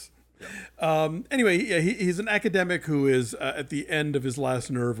 yes. Anyway, he's an academic who is at the end of his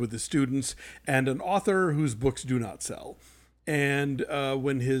last nerve with his students, and an author whose books do not sell. And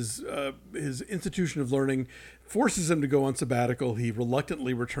when his institution of learning forces him to go on sabbatical, he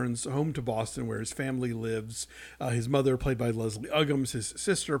reluctantly returns home to Boston, where his family lives. His mother, played by Leslie Uggams, his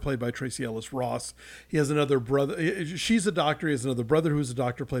sister, played by Tracy Ellis Ross. He has another brother. She's a doctor. He has another brother who's a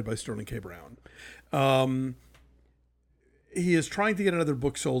doctor, played by Sterling K. Brown. He is trying to get another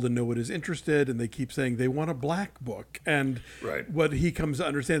book sold, and no one is interested, and they keep saying they want a black book. And what he comes to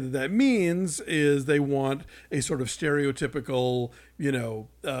understand that means is they want a sort of stereotypical,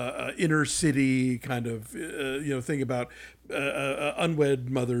 inner city kind of, thing about unwed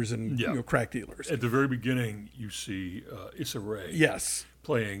mothers and crack dealers. At the very beginning, you see Issa Rae. Yes.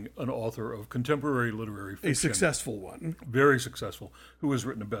 Playing an author of contemporary literary fiction. A successful one. Very successful, who has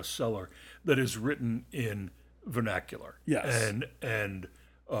written a bestseller that is written in vernacular. Yes. And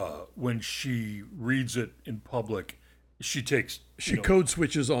when she reads it in public, she code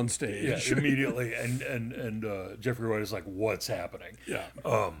switches on stage. Immediately. and Jeffrey Wright is like, what's happening? Yeah.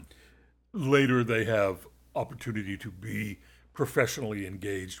 Later, they have opportunity to be professionally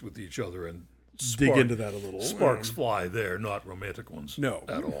engaged with each other and dig into that a little. Sparks fly there, not romantic ones. No.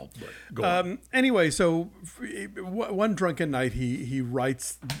 At all. But go on. Anyway, so one drunken night, he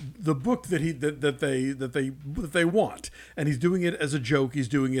writes the book that they want, and he's doing it as a joke. He's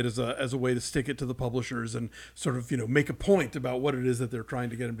doing it as a way to stick it to the publishers and sort of make a point about what it is that they're trying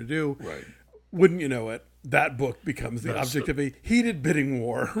to get him to do. Right. Wouldn't you know it? That book becomes the object of a heated bidding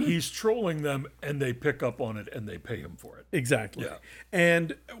war. He's trolling them, and they pick up on it, and they pay him for it. Exactly. Yeah.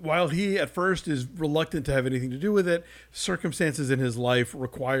 And while he at first is reluctant to have anything to do with it, circumstances in his life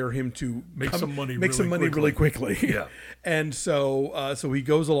require him to make some money really quickly. Yeah. And so he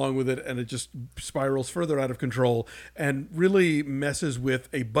goes along with it, and it just spirals further out of control and really messes with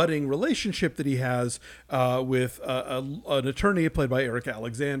a budding relationship that he has with an attorney played by Eric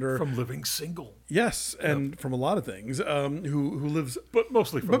Alexander from Living Single. Yes, and from a lot of things. Who lives, but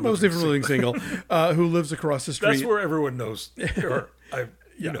mostly from living single. Who lives across the street. That's where everyone knows.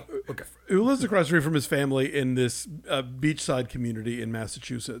 Okay. Who lives across the street from his family in this beachside community in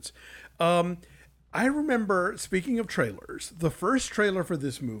Massachusetts. I remember, speaking of trailers, the first trailer for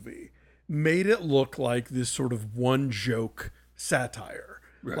this movie made it look like this sort of one joke satire.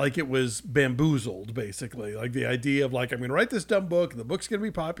 Right. Like it was bamboozled, basically. Like the idea of like, I'm going to write this dumb book, and the book's going to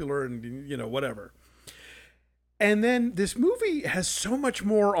be popular, and whatever. And then this movie has so much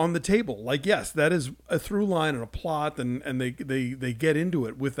more on the table. Like, yes, that is a through line and a plot, and they get into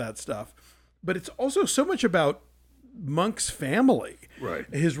it with that stuff. But it's also so much about Monk's family. Right.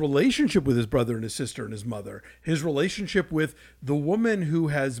 His relationship with his brother and his sister and his mother. His relationship with the woman who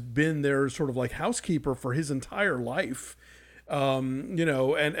has been their sort of like housekeeper for his entire life. And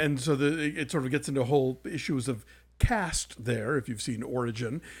so it sort of gets into whole issues of caste there, if you've seen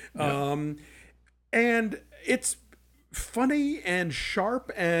Origin. Yeah. And it's funny and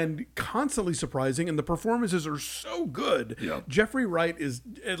sharp and constantly surprising, and the performances are so good. Yeah. Jeffrey Wright is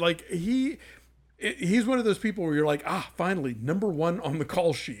like, he's one of those people where you're like, finally, number one on the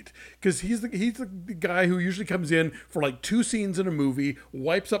call sheet, because he's the guy who usually comes in for like 2 scenes in a movie,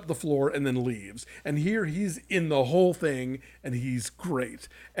 wipes up the floor, and then leaves. And here he's in the whole thing, and he's great.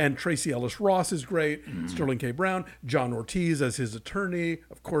 And Tracy Ellis Ross is great. Sterling K. Brown, John Ortiz as his attorney,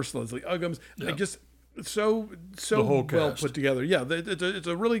 of course Leslie Uggams. Yeah. Like just so well put together. Yeah, it's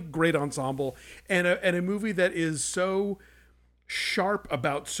a really great ensemble, and a movie that is so sharp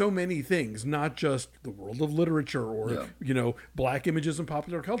about so many things, not just the world of literature or black images in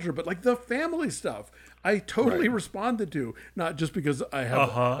popular culture, but like the family stuff. I totally responded to, not just because I have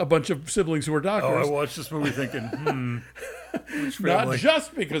a bunch of siblings who are doctors. I watched this movie thinking, which family? Not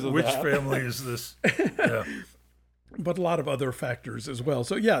just because of which family is this? Yeah. But a lot of other factors as well.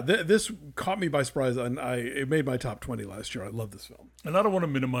 So yeah, this caught me by surprise, and it made my top 20 last year. I love this film. And I don't want to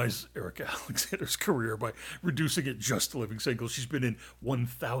minimize Erica Alexander's career by reducing it just to Living Single. She's been in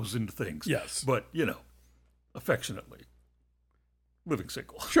 1,000 things. Yes. But, affectionately, Living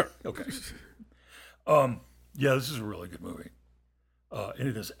Single. Sure. Okay. Yeah, this is a really good movie. And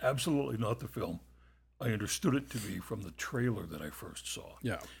it is absolutely not the film I understood it to be from the trailer that I first saw.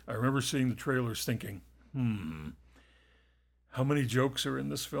 Yeah. I remember seeing the trailers thinking, how many jokes are in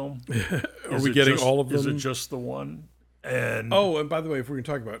this film? Are we getting all of them? Is it just the one? And by the way, if we're going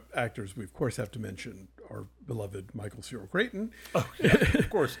to talk about actors, we of course have to mention our beloved Michael Cyril Creighton. Oh, yeah, of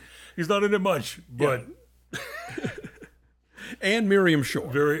course. He's not in it much, but... And Miriam Shore.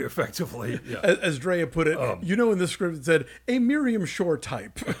 Very effectively, yeah. As Drea put it, in the script it said, a Miriam Shore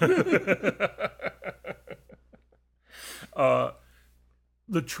type.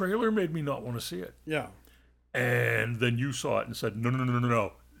 The trailer made me not want to see it. Yeah. And then you saw it and said,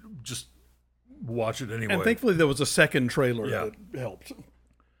 no, just watch it anyway. And thankfully there was a second trailer that helped.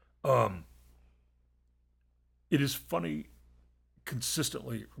 It is funny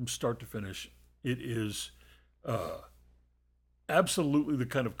consistently from start to finish. It is absolutely the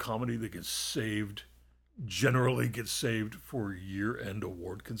kind of comedy that generally gets saved for year-end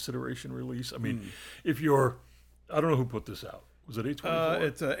award consideration release. I mean, if you're, I don't know who put this out. Was it A24?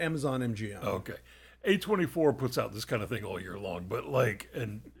 It's Amazon MGM. Okay. A24 puts out this kind of thing all year long, but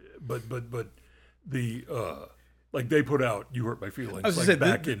they put out You Hurt My Feelings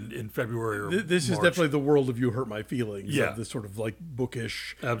back in February or this March. Is definitely the world of You Hurt My Feelings. Yeah. This sort of like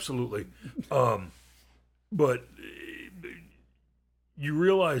bookish. Absolutely. But you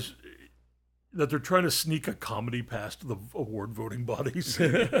realize that they're trying to sneak a comedy past the award voting bodies.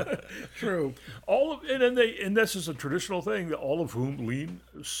 True. And this is a traditional thing, all of whom lean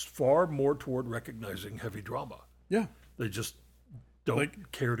far more toward recognizing heavy drama. Yeah. They just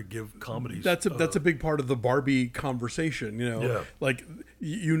don't care to give comedies. That's a big part of the Barbie conversation, Yeah. Like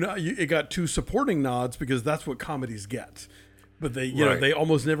it got 2 supporting nods because that's what comedies get. But they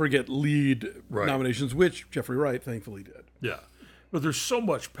almost never get lead nominations, which Jeffrey Wright thankfully did. Yeah. But there's so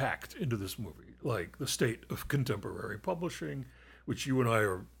much packed into this movie, like the state of contemporary publishing, which you and I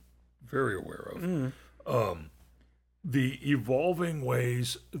are very aware of. The evolving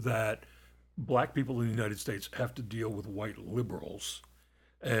ways that black people in the United States have to deal with white liberals,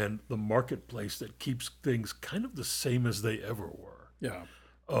 and the marketplace that keeps things kind of the same as they ever were. Yeah.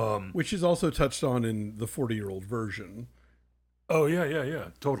 Which is also touched on in the 40-year-old version. Oh, yeah,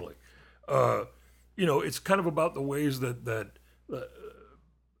 totally. It's kind of about the ways that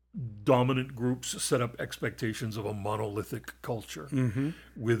dominant groups set up expectations of a monolithic culture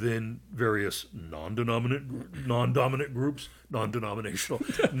within various non-dominant groups, non-denominational,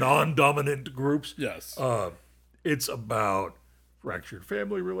 non-dominant groups. Yes. It's about fractured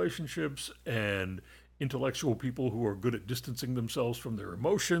family relationships and intellectual people who are good at distancing themselves from their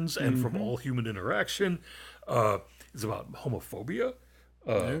emotions and from all human interaction. It's about homophobia.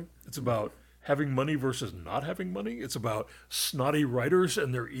 It's about having money versus not having money. It's about snotty writers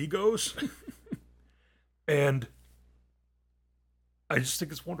and their egos. And I just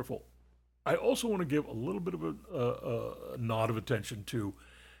think it's wonderful. I also want to give a little bit of a nod of attention to,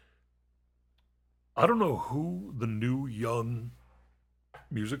 I don't know who the new young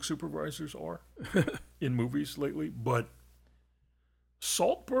music supervisors are in movies lately, but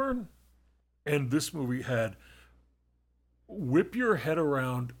Saltburn and this movie had whip your head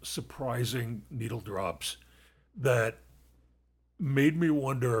around surprising needle drops that made me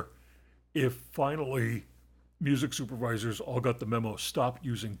wonder if finally music supervisors all got the memo, stop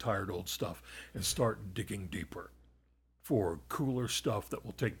using tired old stuff and start digging deeper for cooler stuff that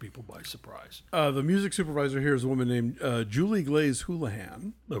will take people by surprise. The music supervisor here is a woman named Julie Glaze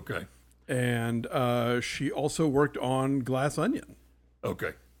Houlihan. Okay. And she also worked on Glass Onion.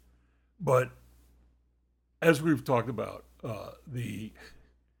 Okay. But as we've talked about, the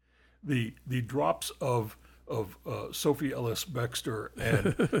drops of Sophie Ellis Bextor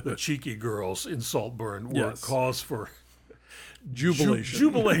and the cheeky girls in Saltburn were cause for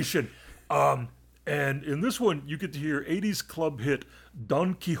jubilation. And in this one, you get to hear 80s club hit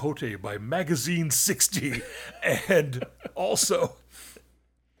Don Quixote by Magazine 60, and also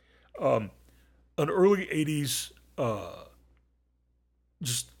an early 80s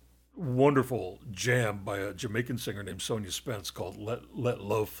just wonderful jam by a Jamaican singer named Sonia Spence called Let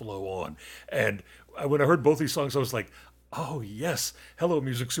Love Flow On. And when I heard both these songs, I was like, oh, yes. Hello,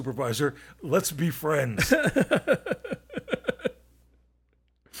 music supervisor. Let's be friends.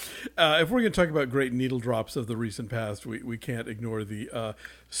 If we're going to talk about great needle drops of the recent past, we can't ignore the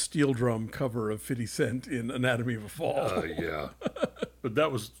steel drum cover of 50 Cent in Anatomy of a Fall. Yeah. But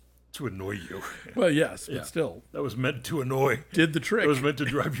that was to annoy you. Well, yes, but still. That was meant to annoy. Did the trick. That was meant to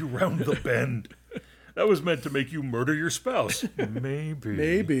drive you round the bend. That was meant to make you murder your spouse.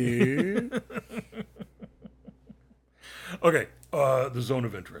 Maybe. Okay, the zone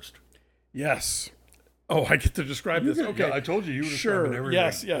of interest. Yes. Oh, I get to describe this. Okay. Yeah, I told you. You were describing everything.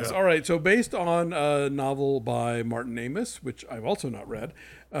 Yes. Yeah. All right. So based on a novel by Martin Amis, which I've also not read,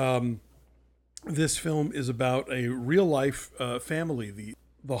 this film is about a real-life family,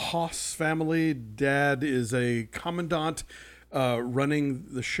 the Haas family. Dad is a commandant running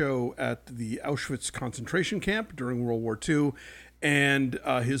the show at the Auschwitz concentration camp during World War II. And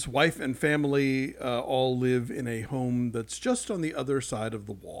his wife and family all live in a home that's just on the other side of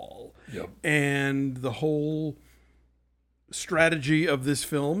the wall. Yep. And the whole strategy of this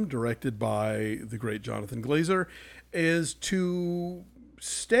film, directed by the great Jonathan Glazer, is to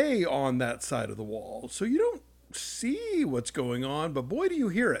stay on that side of the wall. So you don't see what's going on, but boy, do you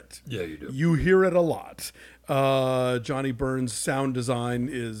hear it. Yeah, you do. You hear it a lot. Johnny Byrne's sound design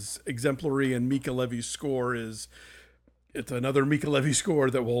is exemplary, and Mika Levy's score is... It's another Mika Levy score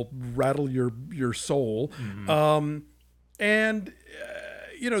that will rattle your soul. Mm-hmm.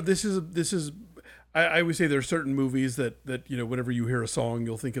 This is. I always say there are certain movies that whenever you hear a song,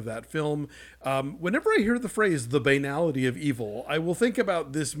 you'll think of that film. Whenever I hear the phrase "the banality of evil," I will think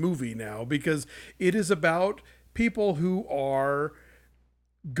about this movie now, because it is about people who are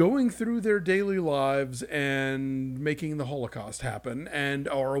going through their daily lives and making the Holocaust happen and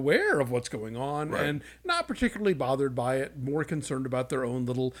are aware of what's going on, and not particularly bothered by it, more concerned about their own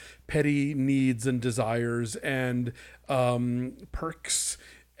little petty needs and desires and perks.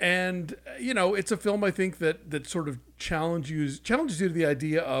 And, it's a film, I think, that sort of challenges you to the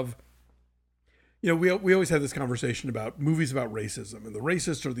idea of, we always have this conversation about movies about racism, and the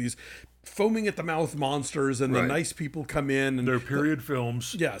racists are these foaming at the mouth monsters, and the nice people come in. And they're period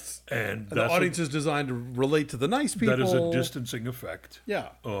films. Yes. And the audience is designed to relate to the nice people. That is a distancing effect. Yeah.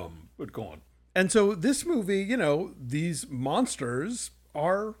 But go on. And so this movie, these monsters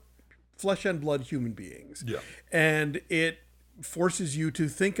are flesh and blood human beings. Yeah. And it forces you to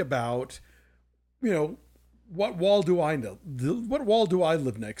think about, what wall do I know? What wall do I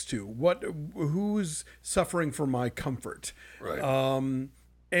live next to? Who's suffering for my comfort? Right.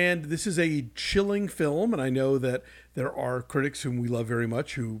 And this is a chilling film, and I know that there are critics whom we love very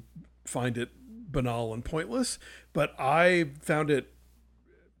much who find it banal and pointless, but I found it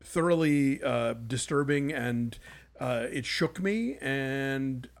thoroughly disturbing, and it shook me,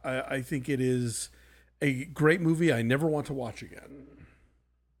 and I think it is a great movie I never want to watch again.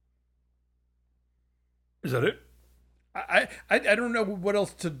 Is that it? I don't know what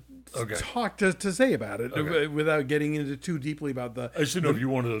else to talk to say about it without getting into too deeply about the. I just didn't know if you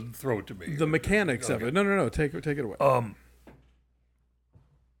wanted to throw it to me. The mechanics of it. No. Take it away.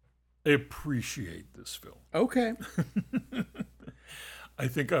 appreciate this film. Okay. I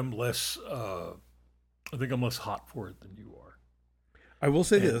think I'm less hot for it than you are. I will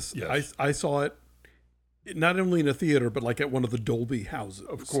say this. Yes. I saw it not only in a theater, but like at one of the Dolby houses.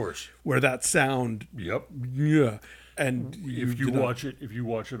 Of course. Where that sound. Yep. Yeah. And if you watch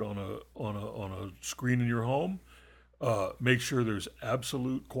it on a screen in your home, make sure there's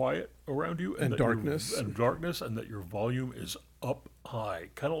absolute quiet around you and darkness, and that your volume is up high,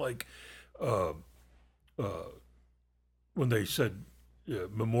 kind of like when they said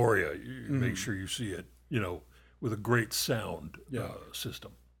Memoria. Make sure you see it, with a great sound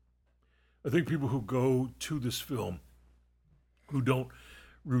system. I think people who go to this film who don't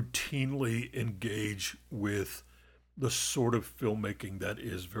routinely engage with the sort of filmmaking that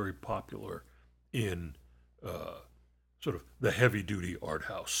is very popular in sort of the heavy-duty art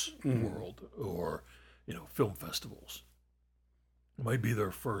house world, or film festivals, it might be their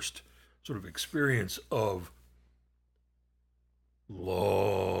first sort of experience of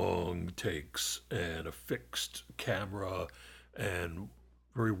long takes and a fixed camera and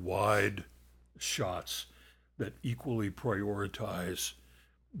very wide shots that equally prioritize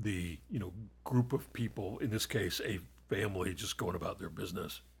the group of people, in this case a family just going about their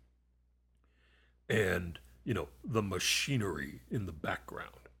business, and the machinery in the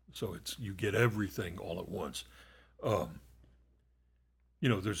background. So you get everything all at once.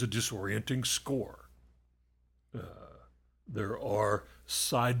 There's a disorienting score. There are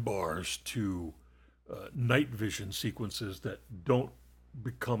sidebars to night vision sequences that don't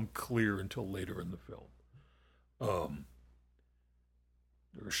become clear until later in the film.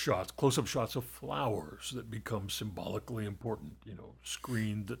 There are close-up shots of flowers that become symbolically important.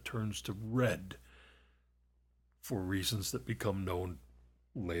 Screen that turns to red for reasons that become known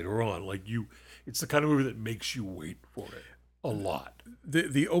later on. It's the kind of movie that makes you wait for it a lot.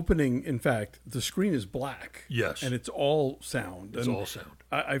 The opening, in fact, the screen is black. Yes. And it's all sound. It's all sound.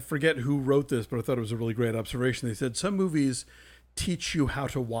 I forget who wrote this, but I thought it was a really great observation. They said some movies teach you how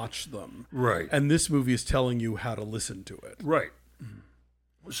to watch them. Right. And this movie is telling you how to listen to it. Right.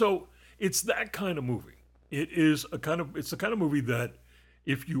 So it's that kind of movie. It's the kind of movie that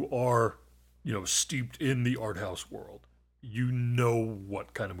if you are, steeped in the art house world, you know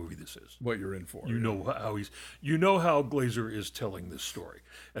what kind of movie this is. What you're in for. You know how Glazer is telling this story,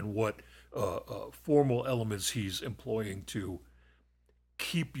 and what formal elements he's employing to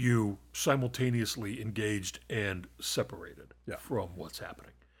keep you simultaneously engaged and separated from what's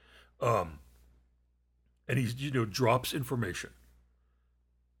happening. And he drops information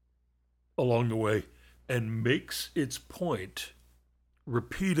along the way and makes its point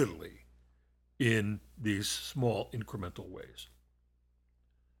repeatedly in these small incremental ways.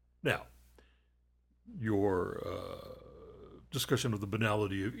 Now, your discussion of the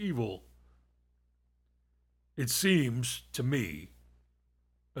banality of evil, it seems to me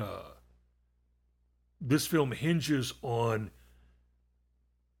this film hinges on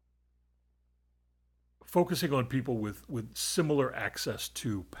focusing on people with similar access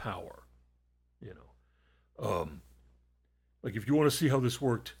to power. Like if you want to see how this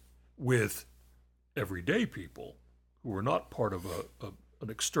worked with everyday people who are not part of an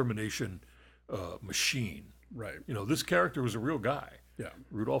extermination machine. Right. This character was a real guy. Yeah.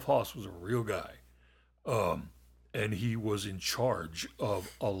 Rudolf Haas was a real guy. And he was in charge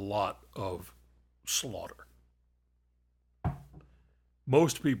of a lot of slaughter.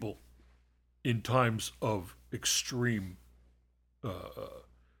 Most people in times of extreme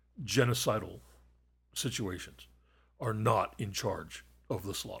genocidal situations are not in charge of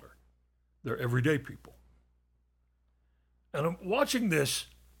the slaughter. They're everyday people. And I'm watching this,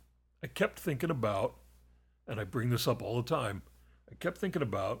 I kept thinking about, and I bring this up all the time, I kept thinking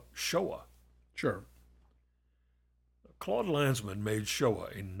about Shoah. Sure. Claude Lanzmann made Shoah,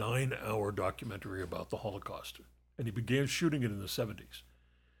 a 9-hour documentary about the Holocaust, and he began shooting it in the 70s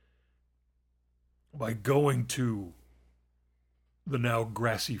by going to the now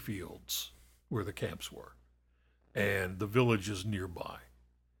grassy fields where the camps were and the villages nearby.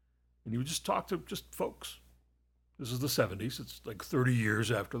 And he would just talk to just folks. This is the 70s. It's like 30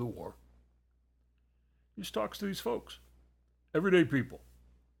 years after the war. He just talks to these folks, everyday people.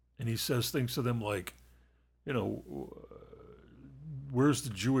 And he says things to them like, where are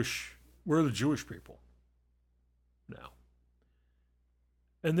the Jewish people now?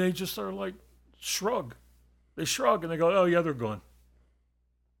 And they just are like, shrug. They shrug and they go, oh yeah, they're gone.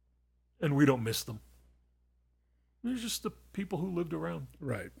 And we don't miss them. They're just the people who lived around.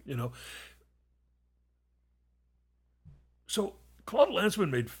 Right. So Claude Lanzmann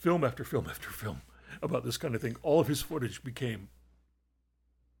made film after film after film about this kind of thing. All of his footage became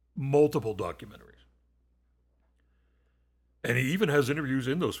multiple documentaries. And he even has interviews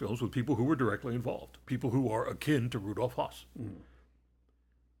in those films with people who were directly involved, people who are akin to Rudolf Haas.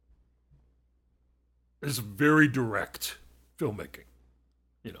 It's very direct filmmaking.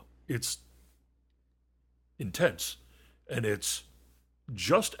 You know, it's intense, and it's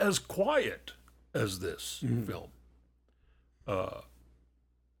just as quiet as this film.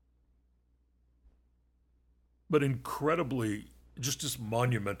 But incredibly, just this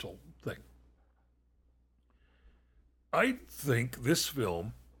monumental thing. I think this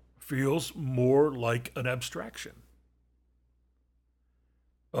film feels more like an abstraction.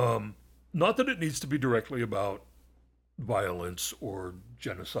 Not that it needs to be directly about violence or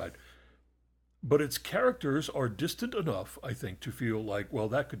genocide, but its characters are distant enough, I think, to feel like, well,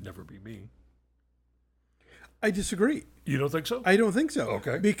 that could never be me. I disagree. You don't think so? I don't think so.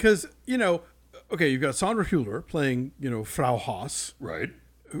 Okay. Because, you've got Sandra Hüller playing, Frau Haas. Right.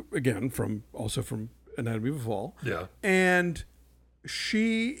 Again, from Anatomy of a Fall. Yeah. And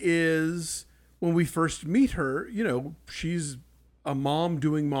she is, when we first meet her, she's a mom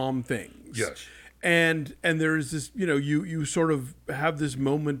doing mom things. Yes. And there's this, you sort of have this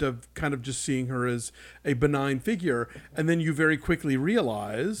moment of kind of just seeing her as a benign figure. And then you very quickly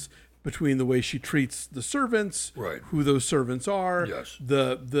realize, between the way she treats the servants, right, who those servants are, yes,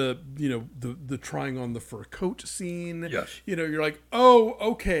 the trying on the fur coat scene, yes, you're like, oh,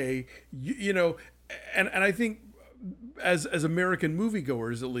 okay, and I think as American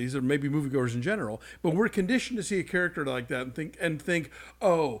moviegoers, at least, or maybe moviegoers in general, but we're conditioned to see a character like that and think,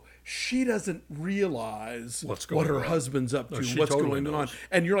 oh, she doesn't realize what her husband's up to, what's totally going on,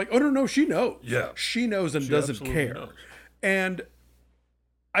 and you're like, oh no, she knows, yeah, she knows and doesn't care, knows. And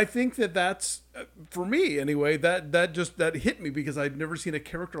I think that's, for me anyway, that hit me, because I'd never seen a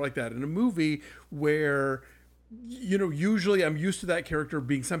character like that in a movie where, usually I'm used to that character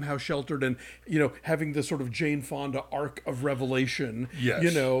being somehow sheltered and, having this sort of Jane Fonda arc of revelation, yes,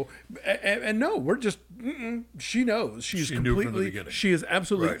 and no, we're just, she knows. She is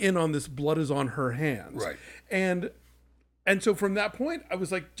absolutely right, in on this. Blood is on her hands. Right. And so from that point, I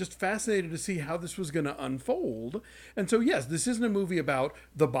was like just fascinated to see how this was going to unfold. And so, yes, this isn't a movie about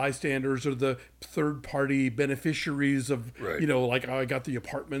the bystanders or the third-party beneficiaries of, right, like, oh, I got the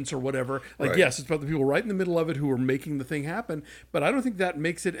apartments or whatever. Like, right, yes, it's about the people right in the middle of it who are making the thing happen. But I don't think that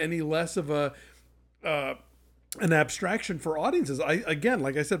makes it any less of an abstraction for audiences. Again,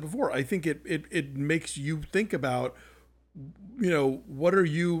 like I said before, I think it makes you think about, what are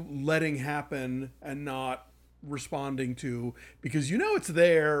you letting happen and not responding to, because it's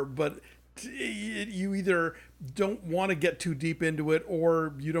there, but you either don't want to get too deep into it,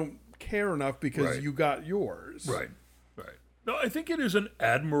 or you don't care enough because you got yours. Right. No, I think it is an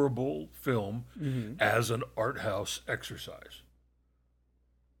admirable film as an art house exercise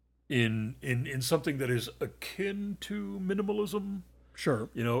in something that is akin to minimalism. Sure.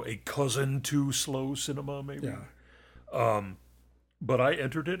 A cousin to slow cinema, maybe. Yeah. But I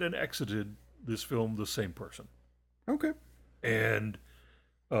entered it and exited this film the same person. Okay. And,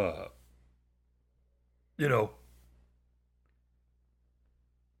 I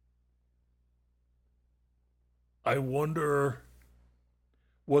wonder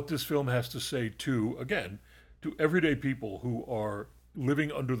what this film has to say to everyday people who are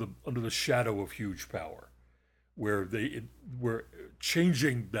living under the shadow of huge power, where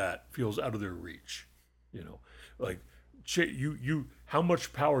changing that feels out of their reach. How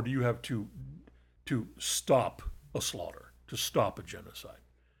much power do you have to stop a slaughter, to stop a genocide?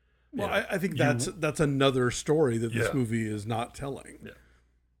 Well, I think that's another story that this movie is not telling. Yeah.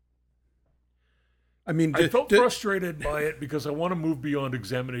 I mean, I felt frustrated by it because I want to move beyond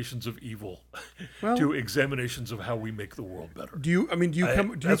examinations of evil to examinations of how we make the world better. Do you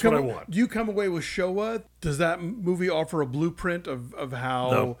come away with Showa? Does that movie offer a blueprint of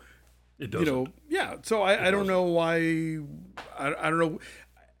how? No, it doesn't. So I don't know why. I don't know.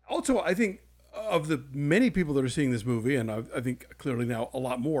 Also, I think of the many people that are seeing this movie, and I think clearly now a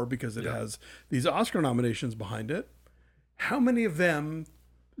lot more because it has these Oscar nominations behind it. How many of them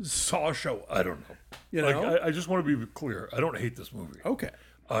saw Showa? I don't know. I just want to be clear. I don't hate this movie. Okay.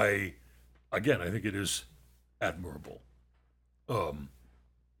 I think it is admirable. And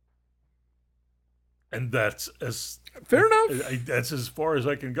that's as fair enough. That's as far as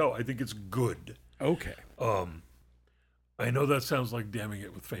I can go. I think it's good. Okay. I know that sounds like damning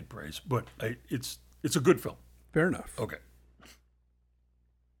it with faint praise, but it's a good film. Fair enough. Okay.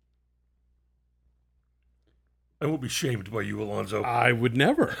 I won't be shamed by you, Alonzo. I would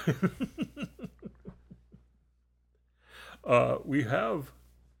never. We have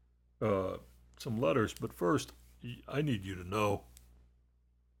some letters, but first, I need you to know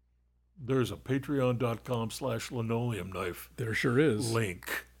there's a patreon.com/linoleum knife. There sure is.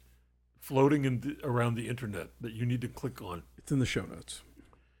 Link floating around the internet that you need to click on. It's in the show notes.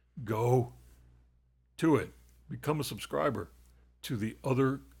 Go to it. Become a subscriber to the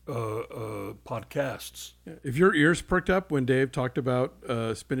other podcasts. If your ears perked up when Dave talked about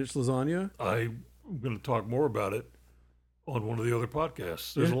spinach lasagna, I'm going to talk more about it on one of the other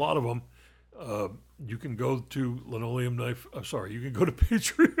podcasts. There's a lot of them. You can go to linoleum knife. You can go to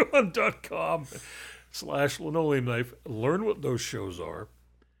patreon.com/linoleum knife. Learn what those shows are.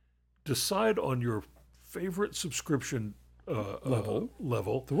 Decide on your favorite subscription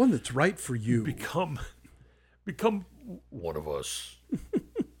level. The one that's right for you. Become one of us.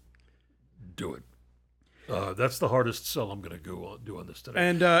 Do it. That's the hardest sell I'm going to do on this today.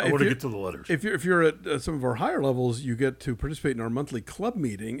 And I want to get to the letters. If you're at some of our higher levels, you get to participate in our monthly club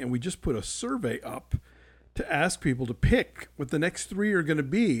meeting, and we just put a survey up to ask people to pick what the next 3 are going to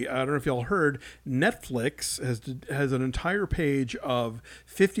be. I don't know if y'all heard, Netflix has an entire page of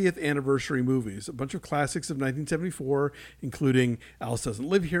 50th anniversary movies, a bunch of classics of 1974, including Alice Doesn't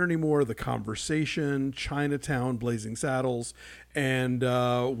Live Here Anymore, The Conversation, Chinatown, Blazing Saddles, and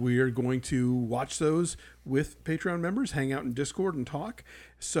we are going to watch those with Patreon members, hang out in Discord and talk.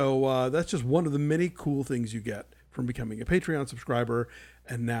 So that's just one of the many cool things you get from becoming a Patreon subscriber.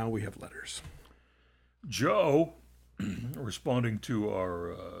 And now we have letters. Joe, responding to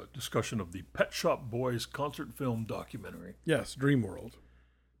our discussion of the Pet Shop Boys concert film documentary. Yes, Dream World.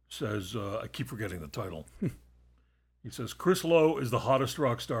 Says, I keep forgetting the title. He says, Chris Lowe is the hottest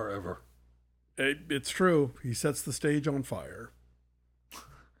rock star ever. It's true. He sets the stage on fire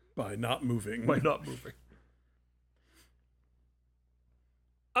by not moving.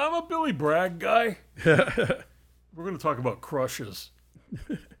 I'm a Billy Bragg guy. We're going to talk about crushes.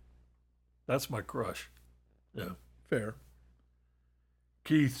 That's my crush. Yeah. Fair.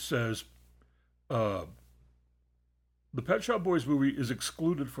 Keith says, the Pet Shop Boys movie is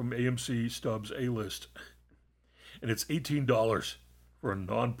excluded from AMC Stubbs A-list, and it's $18 for a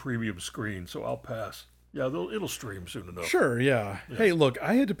non-premium screen, so I'll pass. Yeah, it'll stream soon enough. Sure, yeah. Hey, look,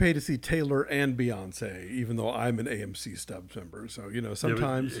 I had to pay to see Taylor and Beyonce, even though I'm an AMC Stubbs member. So,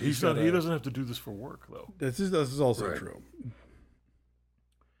 sometimes he doesn't have to do this for work, though. This is also true.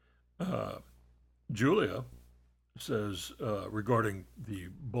 Julia says, regarding the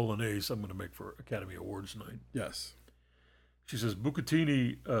bolognese I'm going to make for Academy Awards night. Yes. She says,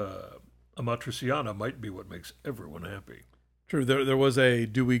 Bucatini Amatriciana might be what makes everyone happy. True. There was a,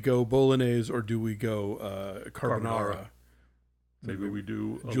 do we go bolognese or do we go carbonara? Maybe we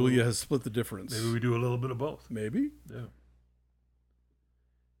do. Julia has split the difference. Maybe we do a little bit of both. Maybe. Yeah.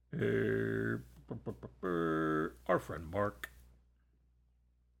 Our friend Mark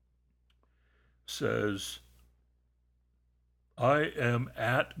says, I am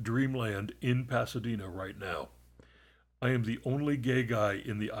at Dreamland in Pasadena right now. I am the only gay guy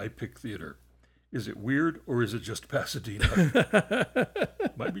in the iPic Theater. Is it weird or is it just Pasadena?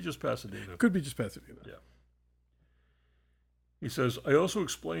 Might be just Pasadena. Could be just Pasadena. Yeah. He says, I also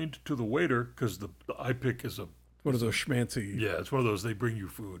explained to the waiter, because the iPic is one of those schmancy. Yeah, it's one of those, they bring you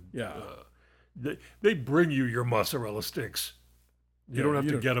food. Yeah. They bring you your mozzarella sticks. You don't have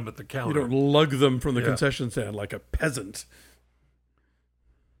to get them at the counter. You don't lug them from the concession stand like a peasant.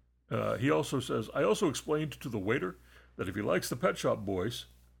 He also says, I also explained to the waiter that if he likes the Pet Shop Boys,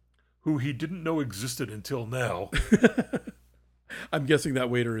 who he didn't know existed until now. I'm guessing that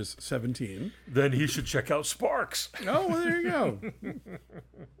waiter is 17. Then he should check out Sparks. Oh, well, there you go.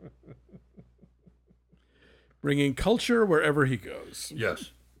 Bringing culture wherever he goes.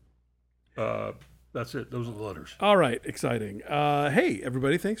 Yes. That's it. Those are the letters. All right. Exciting. Hey,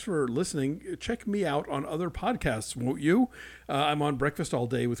 everybody. Thanks for listening. Check me out on other podcasts, won't you? I'm on Breakfast All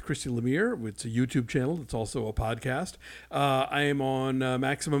Day with Christy Lemire. It's a YouTube channel. It's also a podcast. I am on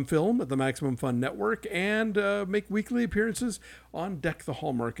Maximum Film at the Maximum Fun Network and make weekly appearances on Deck the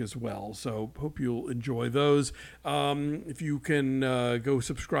Hallmark as well. So hope you'll enjoy those. If you can go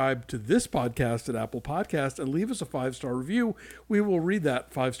subscribe to this podcast at Apple Podcast and leave us a 5-star review, we will read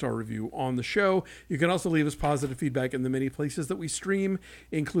that 5-star review on the show. You can also leave us positive feedback in the many places that we stream,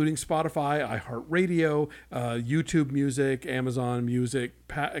 including Spotify, iHeartRadio, YouTube Music, Amazon Music,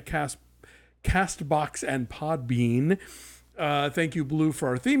 Castbox, and Podbean. Thank you, Blue, for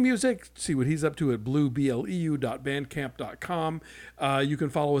our theme music. See what he's up to at bluebleu.bandcamp.com. You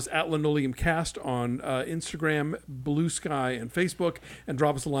can follow us at LinoleumCast on Instagram, Blue Sky, and Facebook, and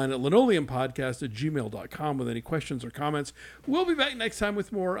drop us a line at linoleumpodcast@gmail.com with any questions or comments. We'll be back next time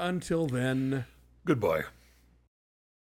with more. Until then, goodbye.